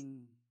privileges,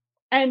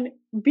 and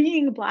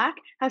being Black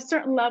has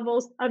certain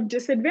levels of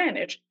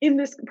disadvantage in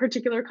this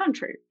particular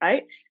country,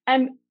 right?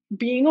 And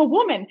being a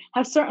woman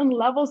has certain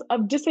levels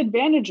of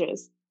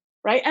disadvantages,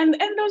 right? And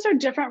those are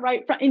different,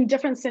 right? In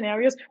different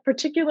scenarios,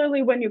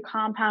 particularly when you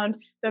compound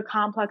the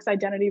complex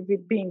identity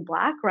of being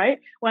Black, right?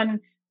 When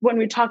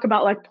we talk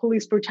about like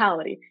police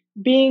brutality,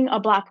 being a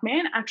Black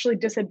man actually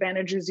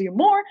disadvantages you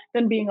more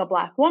than being a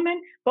Black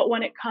woman. But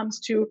when it comes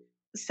to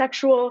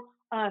sexual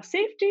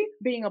safety,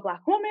 being a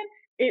Black woman,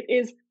 it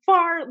is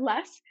far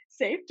less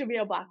safe to be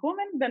a Black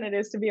woman than it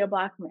is to be a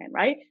Black man,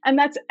 right?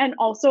 And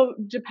also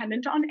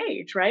dependent on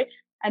age, right?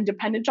 And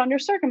dependent on your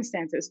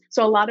circumstances.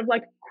 So a lot of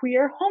like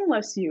queer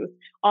homeless youth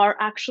are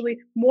actually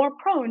more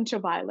prone to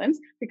violence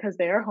because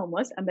they are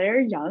homeless and they are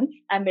young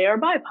and they are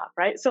BIPOC,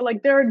 right? So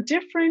like there are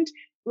different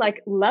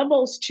like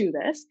levels to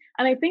this.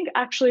 And I think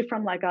actually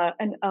from like a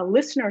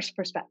listener's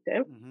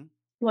perspective,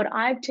 what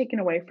I've taken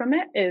away from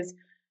it is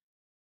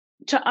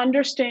to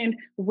understand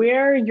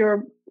where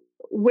your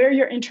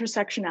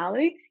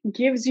intersectionality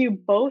gives you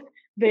both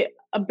the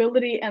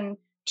ability and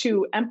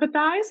to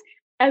empathize,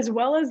 as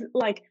well as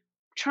like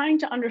trying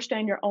to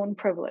understand your own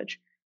privilege.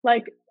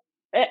 Like,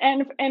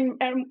 and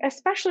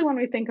especially when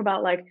we think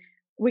about like,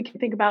 we can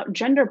think about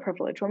gender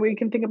privilege, when we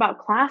can think about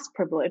class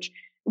privilege,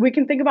 we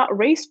can think about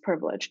race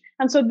privilege.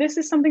 And so this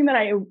is something that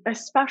I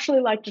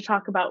especially like to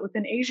talk about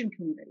within Asian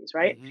communities,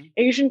 right? Mm-hmm.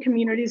 Asian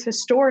communities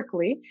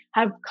historically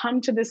have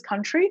come to this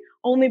country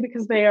only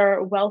because they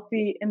are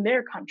wealthy in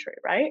their country,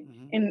 right?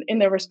 Mm-hmm. In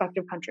their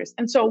respective countries.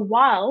 And so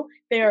while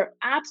they are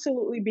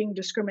absolutely being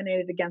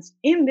discriminated against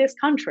in this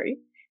country,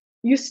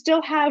 you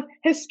still have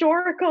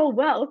historical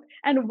wealth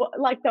and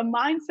like the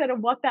mindset of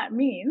what that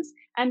means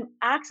and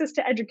access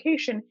to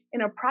education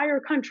in a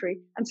prior country.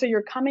 And so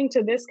you're coming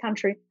to this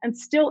country and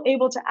still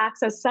able to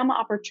access some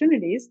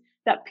opportunities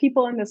that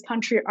people in this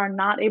country are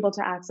not able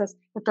to access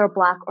if they're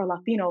Black or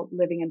Latino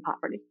living in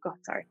poverty. Go ahead,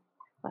 sorry.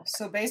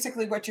 So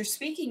basically, what you're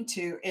speaking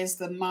to is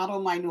the model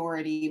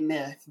minority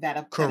myth that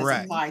is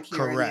Correct. applied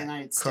here in the Correct.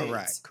 United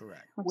Correct. States.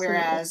 Correct.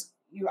 Whereas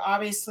you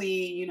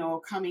obviously,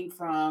 coming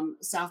from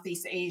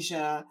Southeast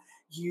Asia,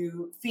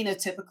 you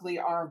phenotypically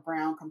are of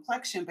brown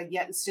complexion, but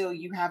yet and still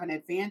you have an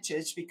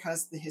advantage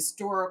because the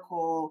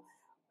historical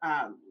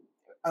um,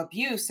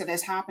 abuse that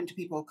has happened to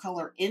people of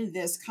color in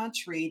this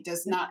country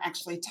does not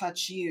actually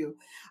touch you.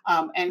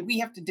 And we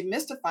have to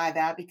demystify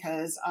that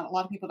because a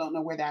lot of people don't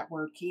know where that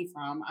word came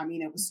from. I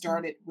mean, it was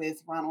started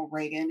with Ronald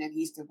Reagan, and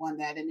he's the one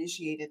that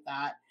initiated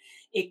that.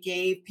 It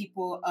gave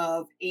people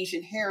of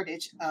Asian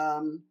heritage,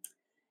 a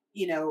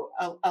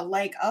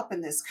leg up in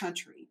this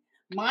country.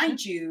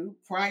 Mind you,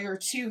 prior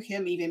to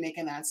him even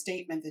making that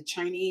statement, the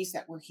Chinese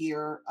that were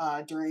here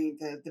during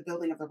the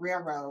building of the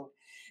railroad,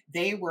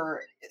 they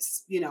were,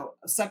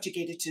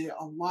 subjugated to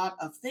a lot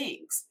of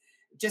things.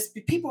 Just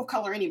people of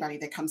color, anybody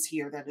that comes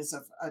here that is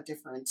of a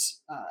different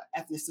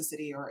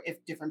ethnicity or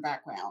if different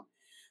background.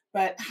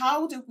 But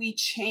how do we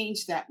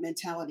change that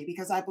mentality?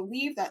 Because I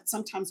believe that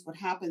sometimes what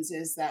happens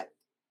is that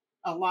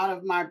a lot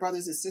of my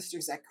brothers and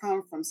sisters that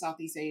come from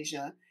Southeast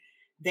Asia,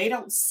 they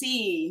don't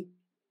see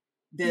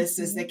this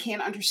as they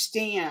can't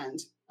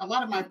understand. A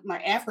lot of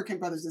my African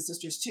brothers and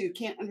sisters too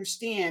can't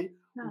understand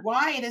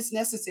why it is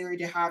necessary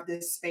to have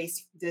this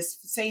space, this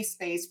safe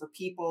space for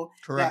people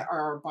Correct. that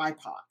are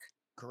BIPOC.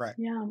 Correct.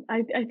 Yeah,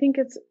 I think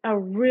it's a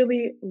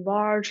really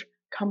large,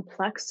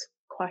 complex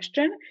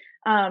question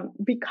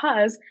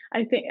because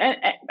I think,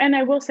 and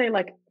I will say,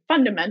 like,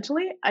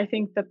 fundamentally, I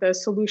think that the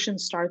solution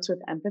starts with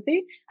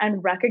empathy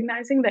and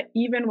recognizing that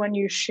even when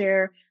you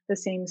share the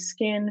same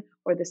skin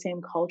or the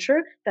same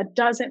culture, that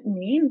doesn't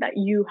mean that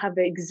you have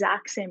the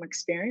exact same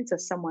experience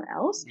as someone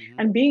else. Mm-hmm.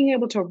 And being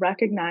able to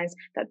recognize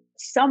that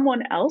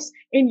someone else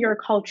in your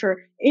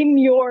culture, in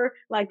your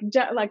like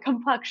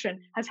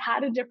complexion, has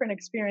had a different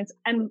experience,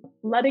 and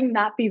letting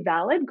that be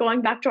valid.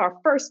 Going back to our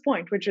first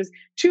point, which is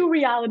two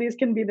realities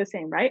can be the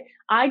same, right?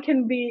 I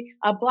can be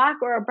a Black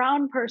or a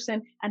brown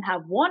person and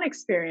have one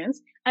experience,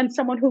 and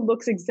someone who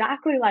looks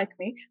exactly like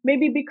me,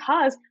 maybe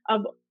because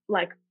of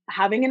like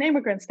having an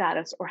immigrant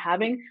status or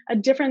having a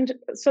different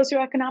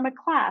socioeconomic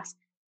class,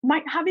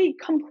 might have a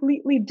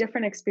completely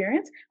different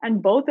experience.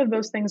 And both of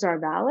those things are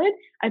valid,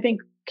 I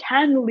think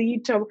can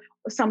lead to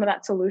some of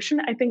that solution.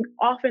 I think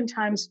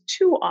oftentimes,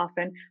 too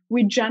often,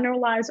 we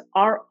generalize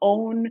our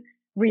own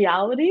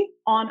reality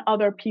on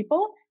other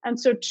people. And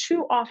so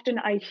too often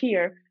I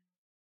hear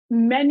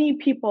many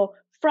people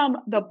from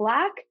the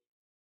Black,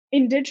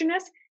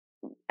 Indigenous,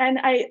 and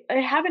I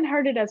haven't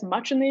heard it as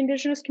much in the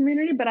Indigenous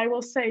community, but I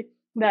will say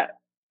that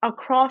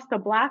across the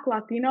Black,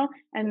 Latino,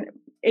 and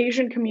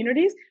Asian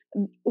communities,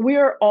 we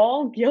are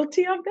all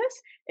guilty of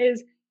this,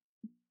 is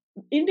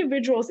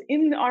individuals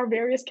in our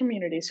various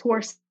communities who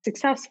are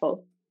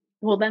successful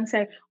will then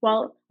say,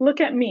 well,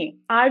 look at me.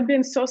 I've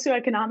been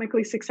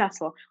socioeconomically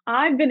successful.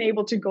 I've been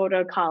able to go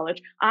to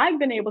college. I've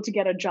been able to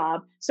get a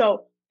job.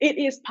 So it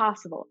is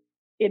possible.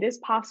 It is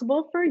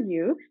possible for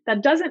you.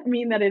 That doesn't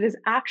mean that it is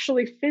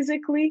actually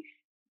physically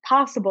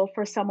possible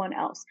for someone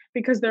else,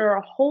 because there are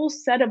a whole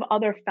set of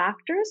other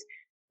factors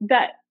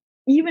that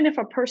even if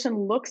a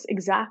person looks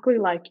exactly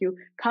like you,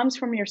 comes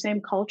from your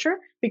same culture,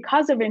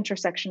 because of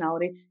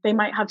intersectionality, they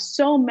might have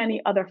so many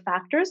other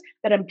factors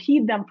that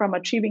impede them from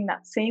achieving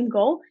that same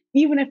goal,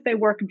 even if they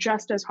work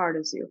just as hard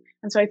as you.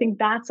 And so I think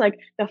that's like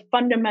the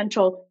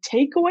fundamental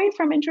takeaway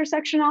from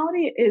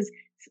intersectionality, is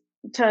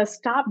to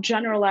stop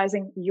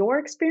generalizing your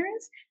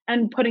experience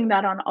and putting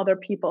that on other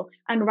people,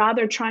 and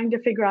rather trying to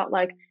figure out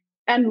like,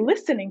 and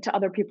listening to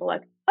other people,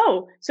 like,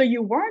 oh, so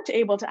you weren't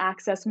able to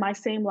access my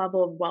same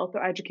level of wealth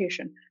or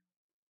education.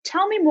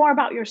 Tell me more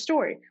about your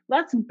story.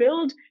 Let's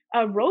build a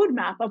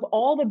roadmap of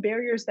all the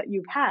barriers that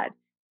you've had.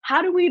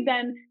 How do we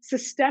then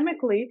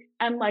systemically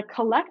and like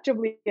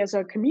collectively as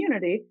a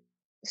community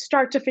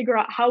start to figure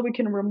out how we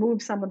can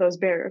remove some of those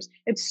barriers?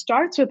 It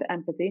starts with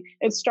empathy.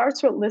 It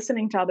starts with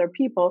listening to other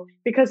people,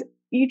 because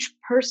each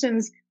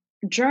person's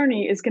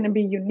journey is going to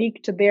be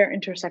unique to their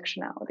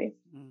intersectionality.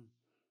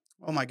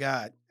 Oh my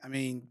God. I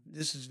mean,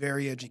 this is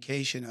very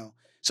educational.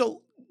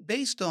 So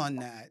based on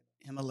that,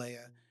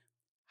 Himalaya,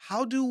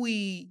 how do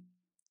we,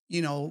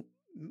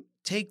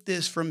 take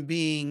this from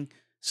being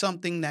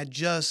something that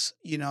just,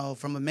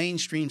 from a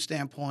mainstream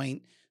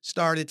standpoint,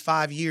 started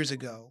 5 years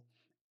ago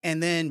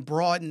and then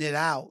broaden it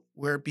out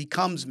where it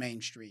becomes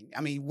mainstream?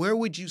 I mean, where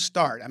would you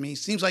start? I mean, it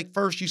seems like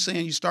first you're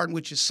saying you're starting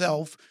with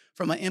yourself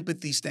from an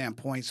empathy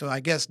standpoint. So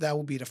I guess that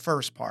would be the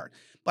first part.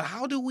 But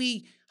how do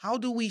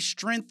we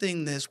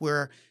strengthen this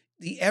where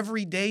the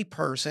everyday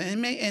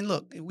person, and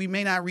look, we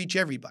may not reach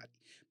everybody,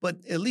 but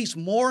at least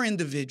more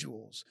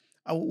individuals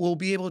will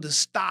be able to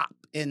stop,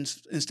 and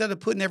instead of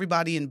putting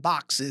everybody in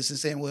boxes and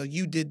saying, well,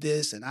 you did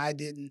this and I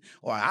didn't,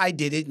 or I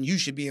did it and you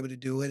should be able to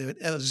do it,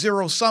 a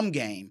zero-sum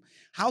game.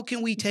 How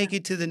can we take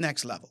it to the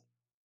next level?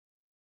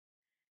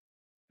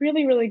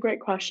 Really, really great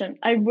question.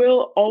 I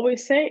will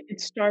always say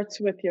it starts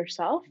with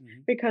yourself,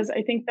 Mhm. because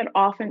I think that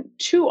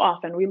too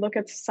often, we look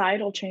at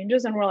societal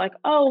changes and we're like,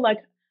 oh, like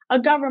a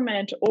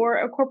government or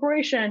a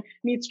corporation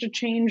needs to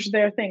change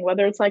their thing,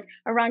 whether it's like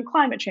around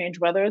climate change,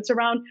 whether it's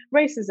around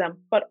racism,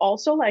 but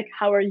also like,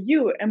 how are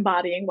you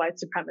embodying white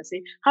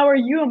supremacy? How are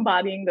you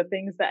embodying the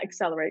things that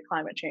accelerate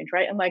climate change,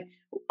 right? And like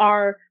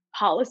our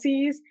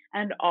policies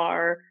and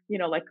our,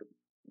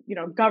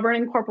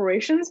 governing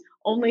corporations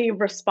only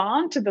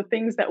respond to the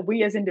things that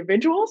we as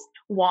individuals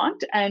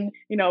want and,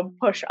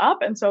 push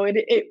up. And so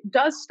it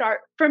does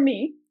start for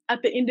me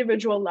at the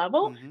individual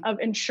level Mhm. of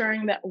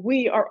ensuring that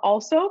we are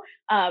also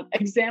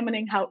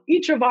examining how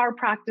each of our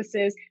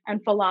practices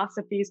and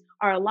philosophies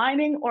are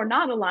aligning or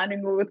not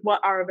aligning with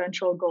what our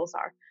eventual goals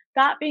are.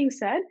 That being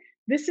said,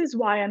 this is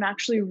why I'm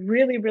actually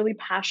really, really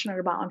passionate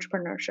about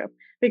entrepreneurship,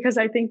 because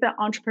I think that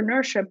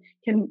entrepreneurship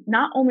can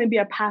not only be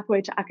a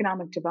pathway to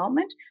economic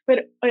development,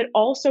 but it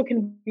also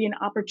can be an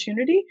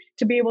opportunity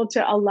to be able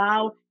to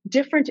allow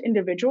different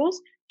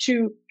individuals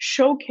to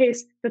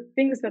showcase the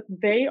things that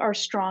they are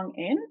strong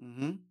in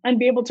Mhm. and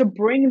be able to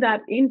bring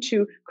that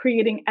into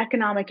creating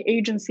economic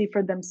agency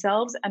for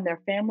themselves and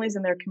their families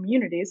and their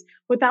communities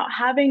without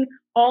having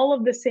all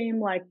of the same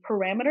like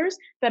parameters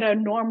that a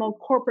normal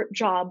corporate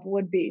job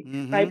would be,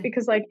 right? Mhm.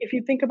 Because like if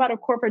you think about a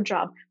corporate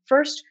job,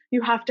 first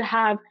you have to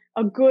have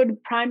a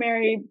good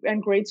primary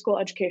and grade school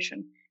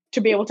education to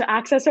be able to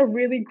access a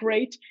really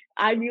great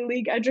Ivy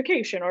League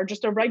education or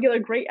just a regular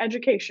great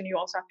education. You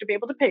also have to be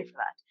able to pay for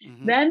that.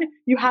 Mhm. Then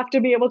you have to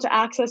be able to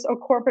access a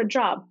corporate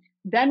job.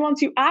 Then,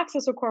 once you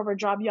access a corporate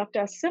job, you have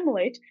to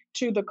assimilate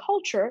to the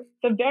culture,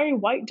 the very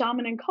white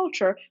dominant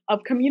culture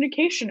of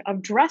communication,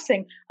 of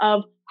dressing,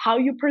 of how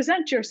you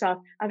present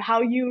yourself, of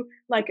how you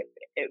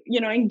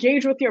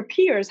engage with your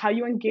peers, how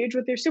you engage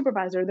with your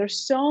supervisor.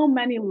 There's so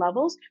many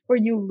levels where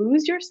you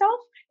lose yourself.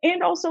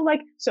 And also,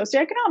 like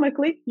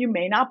socioeconomically, you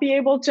may not be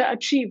able to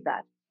achieve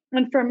that.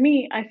 And for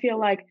me, I feel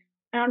like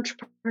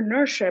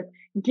entrepreneurship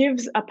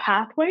gives a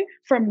pathway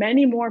for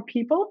many more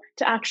people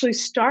to actually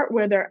start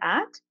where they're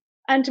at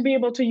and to be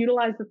able to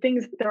utilize the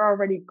things that they're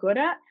already good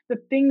at, the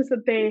things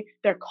that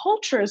their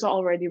culture is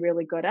already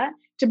really good at,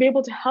 to be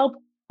able to help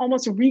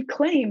almost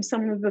reclaim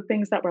some of the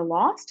things that were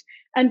lost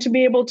and to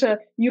be able to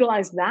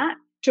utilize that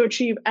to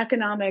achieve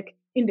economic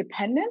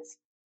independence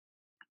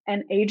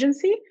and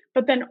agency,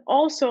 but then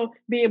also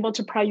be able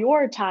to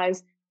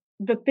prioritize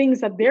the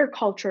things that their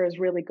culture is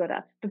really good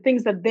at, the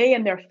things that they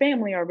and their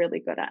family are really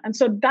good at. And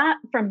so that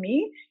for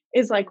me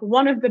is like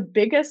one of the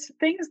biggest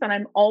things that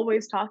I'm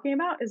always talking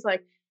about is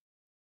like,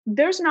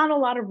 there's not a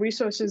lot of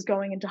resources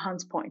going into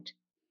Hunts Point.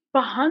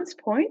 But Hunts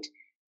Point,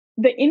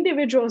 the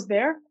individuals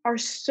there are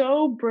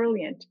so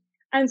brilliant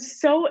and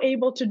so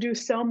able to do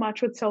so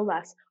much with so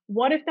less.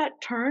 What if that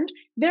turned?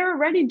 They're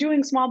already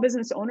doing small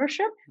business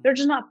ownership. They're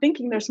just not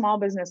thinking they're small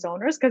business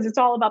owners because it's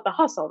all about the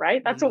hustle,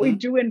 right? That's what we Mhm.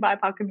 do in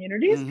BIPOC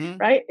communities, Mhm.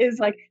 right? Is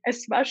like,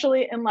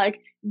 especially in like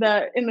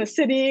the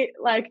city,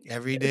 like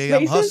Every day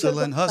I'm spaces, it's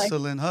hustling, like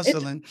hustling, it's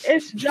hustling.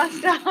 it's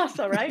just a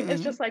hustle, right?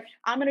 It's Mhm. just like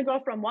I'm gonna go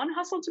from one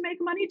hustle to make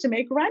money to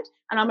make rent,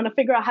 and I'm gonna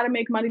figure out how to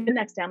make money the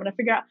next day. I'm gonna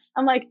figure out.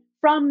 I'm like,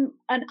 from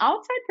an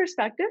outside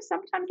perspective,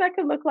 sometimes that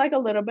could look like a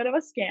little bit of a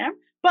scam,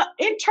 but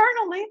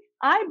internally,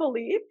 I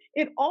believe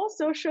it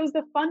also shows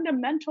the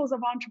fundamentals of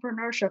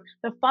entrepreneurship,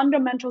 the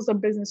fundamentals of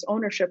business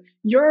ownership.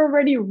 You're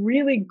already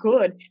really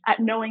good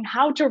at knowing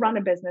how to run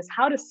a business,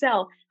 how to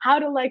sell, how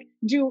to like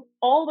do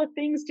all the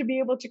things to be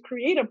able to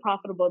create a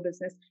profitable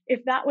business.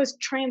 If that was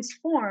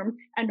transformed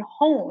and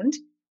honed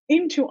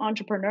into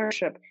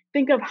entrepreneurship,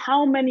 think of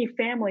how many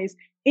families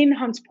in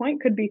Hunts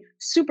Point could be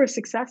super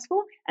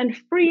successful and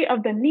free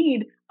of the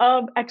need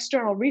of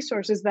external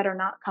resources that are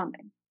not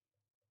coming.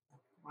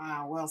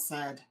 Wow, well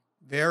said.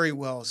 Very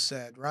well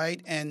said,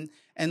 right? And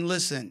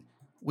listen,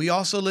 we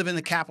also live in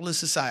a capitalist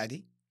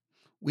society.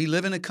 We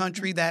live in a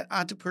country that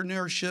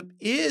entrepreneurship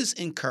is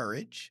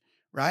encouraged,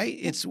 right?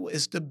 It's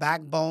the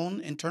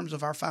backbone in terms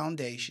of our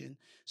foundation.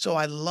 So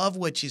I love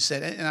what you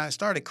said, and I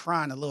started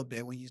crying a little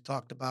bit when you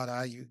talked about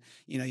how you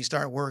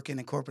start working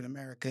in corporate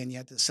America and you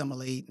have to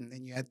assimilate, and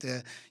then you have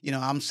to,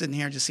 I'm sitting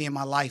here just seeing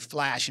my life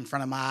flash in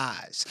front of my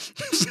eyes.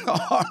 So,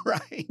 all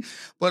right,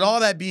 but all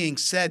that being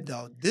said,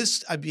 though,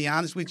 I'll be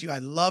honest with you, I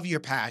love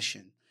your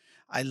passion.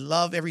 I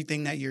love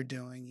everything that you're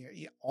doing,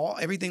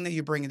 everything that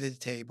you're bringing to the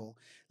table.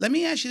 Let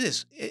me ask you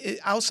this: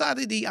 outside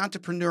of the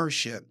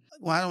entrepreneurship,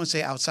 well, I don't want to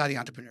say outside the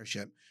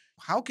entrepreneurship.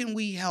 How can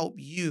we help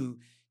you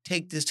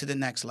take this to the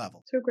next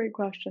level? It's a great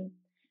question.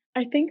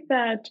 I think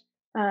that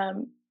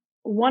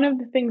one of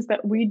the things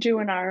that we do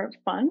in our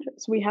fund,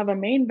 so we have a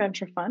main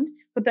venture fund,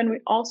 but then we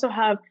also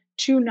have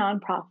two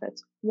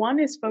nonprofits. One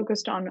is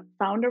focused on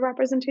founder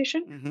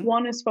representation.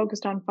 One is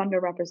focused on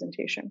funder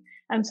representation.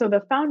 And so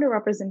the founder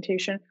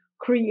representation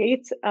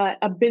creates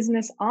a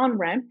business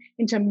on-ramp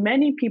into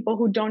many people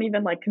who don't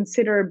even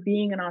consider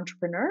being an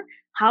entrepreneur.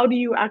 How do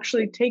you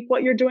actually take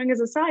what you're doing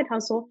as a side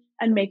hustle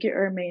and make it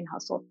your main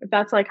hustle? If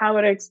that's how I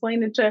would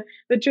explain it to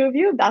the two of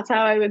you, that's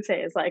how I would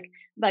say is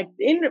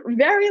in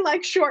very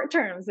short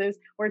terms is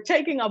we're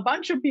taking a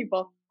bunch of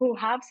people who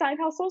have side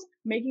hustles,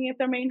 making it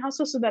their main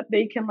hustle so that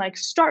they can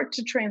start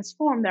to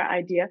transform their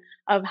idea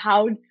of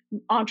how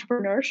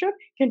entrepreneurship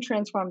can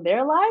transform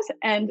their lives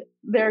and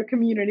their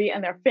community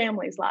and their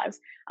families' lives.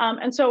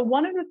 And so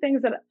one of the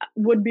things that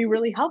would be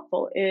really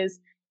helpful is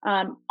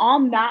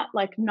on that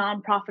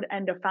nonprofit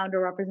end of founder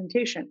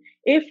representation.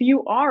 If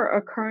you are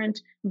a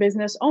current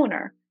business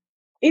owner,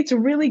 it's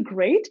really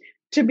great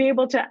to be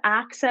able to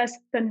access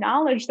the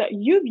knowledge that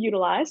you've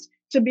utilized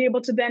to be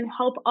able to then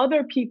help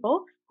other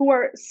people who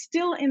are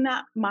still in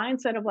that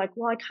mindset of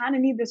well, I kind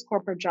of need this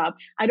corporate job.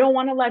 I don't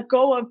want to let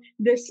go of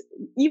this,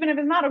 even if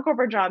it's not a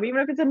corporate job, even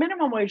if it's a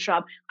minimum wage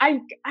job.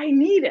 I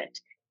need it.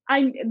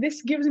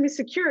 This gives me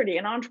security,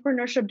 and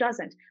entrepreneurship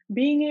doesn't.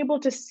 Being able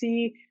to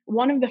see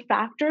one of the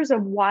factors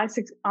of why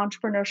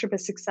entrepreneurship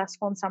is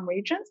successful in some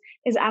regions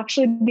is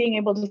actually being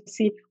able to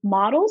see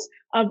models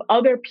of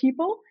other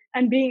people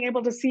and being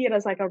able to see it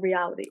as a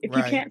reality. If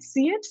you can't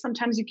see it,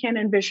 sometimes you can't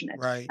envision it.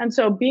 Right. And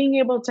so being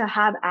able to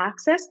have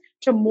access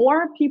to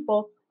more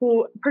people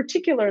who,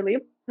 particularly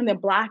in the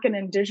Black and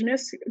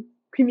Indigenous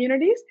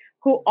communities,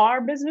 who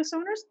are business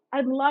owners,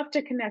 I'd love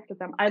to connect with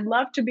them. I'd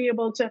love to be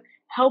able to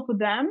help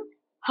them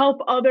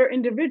help other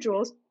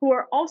individuals who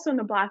are also in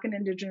the Black and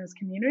Indigenous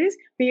communities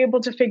be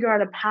able to figure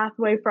out a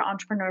pathway for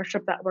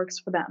entrepreneurship that works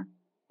for them.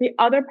 The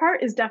other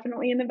part is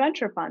definitely in the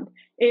venture fund.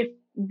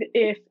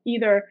 If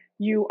either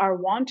you are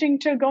wanting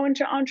to go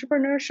into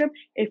entrepreneurship,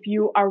 if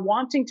you are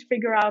wanting to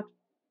figure out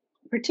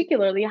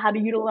particularly how to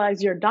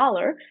utilize your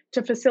dollar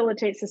to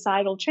facilitate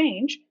societal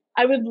change,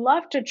 I would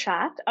love to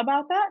chat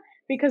about that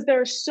because there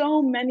are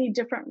so many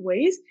different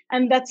ways.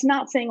 And that's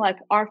not saying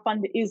our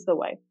fund is the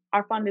way.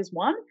 Our fund is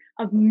one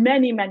of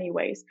many, many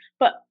ways.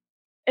 But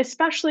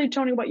especially,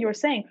 Tony, what you were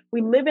saying,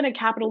 we live in a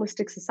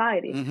capitalistic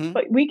society,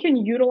 but we can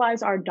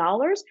utilize our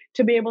dollars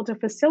to be able to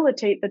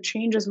facilitate the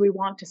changes we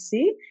want to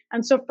see.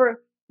 And so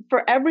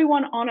for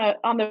everyone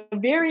on the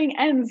varying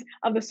ends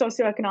of the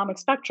socioeconomic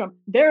spectrum,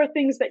 there are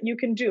things that you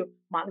can do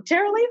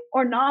monetarily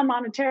or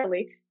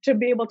non-monetarily to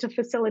be able to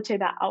facilitate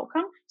that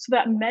outcome so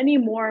that many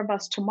more of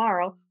us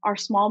tomorrow are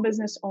small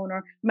business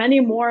owner, many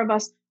more of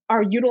us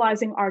are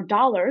utilizing our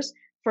dollars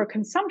for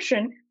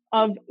consumption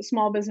of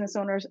small business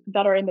owners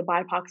that are in the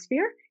BIPOC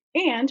sphere,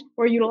 and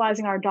we're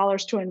utilizing our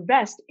dollars to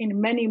invest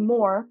in many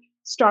more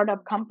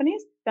startup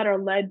companies that are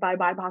led by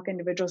BIPOC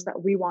individuals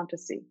that we want to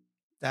see.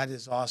 That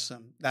is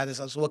awesome. That is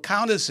awesome. Well,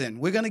 count us in.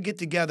 We're going to get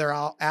together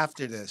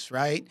after this,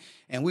 right?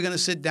 And we're going to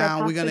sit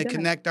down. We're going to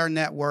connect our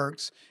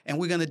networks, and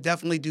we're going to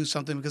definitely do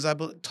something because I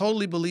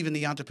totally believe in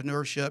the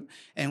entrepreneurship.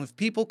 And if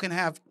people can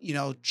have,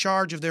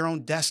 charge of their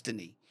own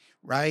destiny,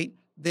 right?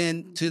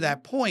 Then to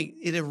that point,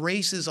 it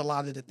erases a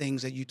lot of the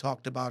things that you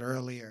talked about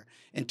earlier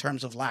in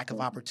terms of lack of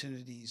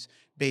opportunities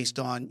based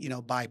on,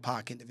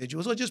 BIPOC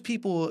individuals or just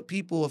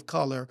people of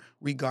color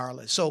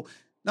regardless. So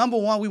number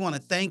one, we want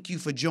to thank you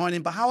for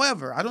joining. But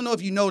however, I don't know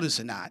if you notice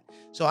or not.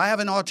 So I have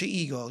an alter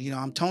ego.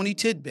 I'm Tony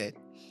Tidbit.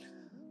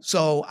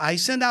 So I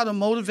send out a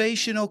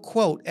motivational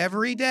quote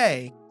every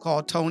day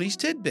called Tony's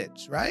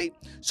Tidbits, right?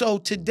 So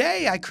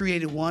today I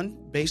created one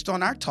based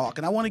on our talk,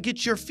 and I want to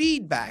get your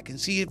feedback and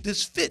see if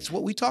this fits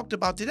what we talked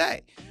about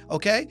today,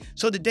 okay?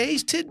 So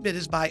today's tidbit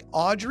is by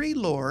Audre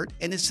Lorde,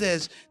 and it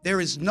says,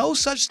 there is no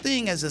such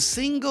thing as a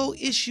single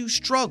issue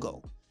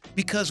struggle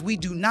because we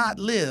do not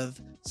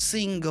live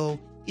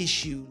single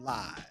issue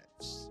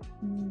lives.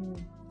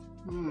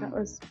 That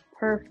was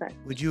perfect.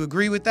 Would you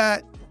agree with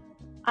that?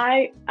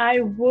 I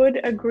would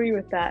agree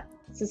with that.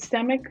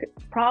 Systemic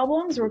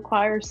problems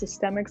require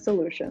systemic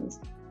solutions.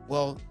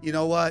 Well, you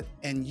know what?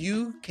 And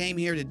you came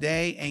here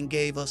today and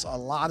gave us a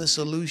lot of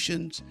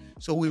solutions.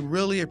 So we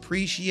really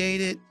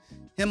appreciate it.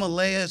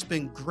 Himalaya, it's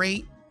been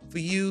great for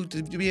you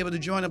to be able to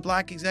join a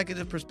Black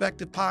Executive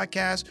Perspective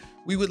podcast.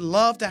 We would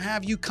love to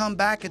have you come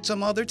back at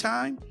some other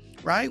time.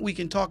 Right? We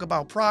can talk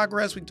about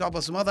progress. We can talk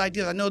about some other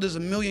ideas. I know there's a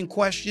million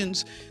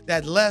questions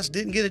that Les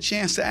didn't get a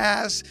chance to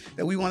ask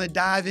that we want to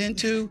dive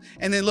into.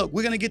 And then look,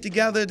 we're going to get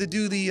together to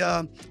do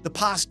the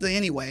pasta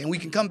anyway, and we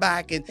can come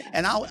back and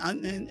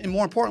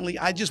more importantly,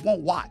 I just won't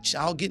watch.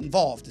 I'll get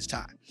involved this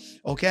time.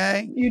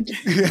 Okay? You'll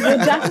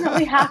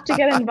definitely have to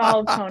get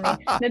involved,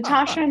 Tony.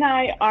 Natasha and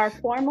I are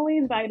formally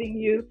inviting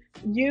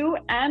you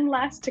and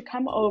Les to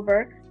come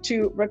over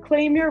to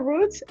reclaim your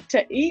roots,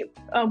 to eat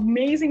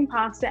amazing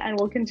pasta, and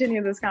we'll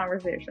continue this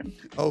conversation.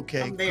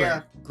 Okay,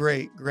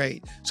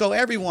 great. So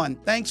everyone,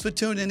 thanks for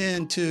tuning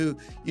in to,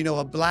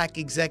 a Black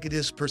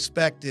Executive's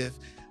Perspective.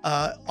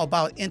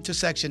 about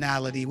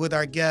intersectionality with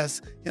our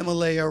guest,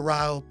 Himalaya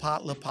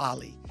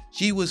Rao-Potlapally.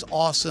 She was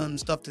awesome,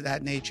 stuff to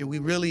that nature. We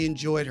really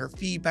enjoyed her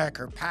feedback,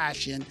 her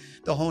passion,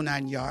 the whole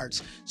 9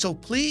 yards. So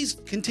please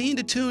continue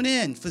to tune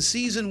in for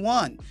season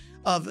 1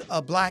 of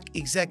a Black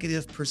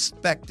Executive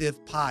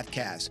Perspective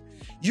podcast.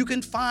 You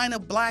can find a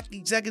Black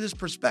Executive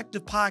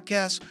Perspective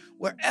podcast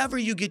wherever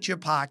you get your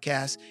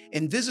podcasts,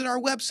 and visit our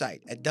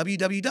website at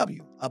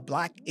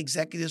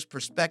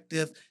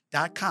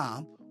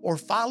www.blackexecutivesperspective.com, or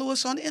follow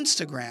us on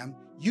Instagram,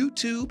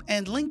 YouTube,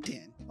 and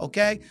LinkedIn,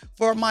 okay?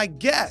 For my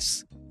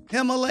guest,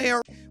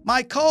 Himalaya,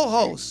 my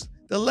co-host,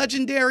 the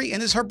legendary,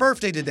 and it's her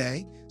birthday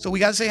today, so we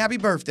got to say happy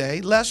birthday,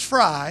 Les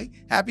Frye.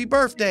 Happy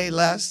birthday,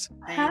 Les.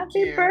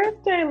 Happy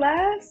birthday,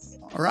 Les.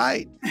 All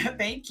right.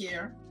 Thank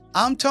you.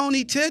 I'm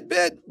Tony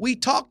Tidbit. We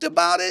talked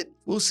about it.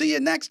 We'll see you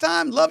next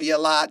time. Love you a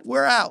lot.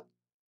 We're out.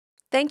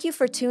 Thank you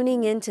for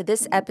tuning in to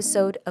this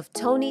episode of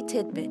Tony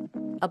Tidbit,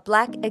 a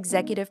Black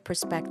Executive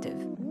Perspective,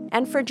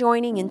 and for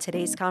joining in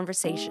today's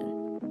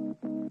conversation.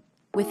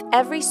 With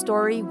every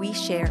story we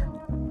share,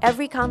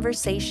 every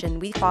conversation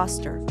we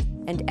foster,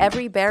 and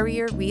every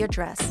barrier we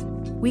address,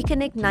 we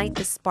can ignite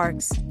the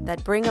sparks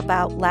that bring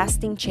about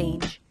lasting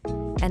change.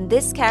 And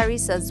this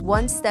carries us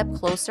one step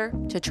closer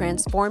to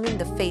transforming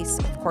the face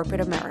of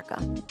corporate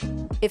America.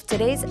 If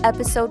today's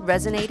episode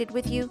resonated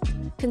with you,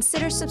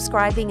 consider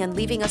subscribing and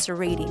leaving us a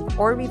rating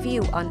or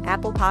review on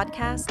Apple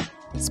Podcasts,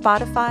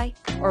 Spotify,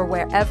 or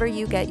wherever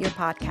you get your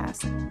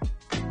podcasts.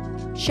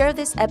 Share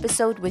this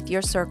episode with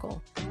your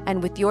circle,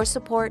 and with your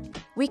support,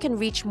 we can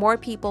reach more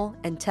people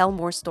and tell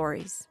more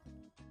stories.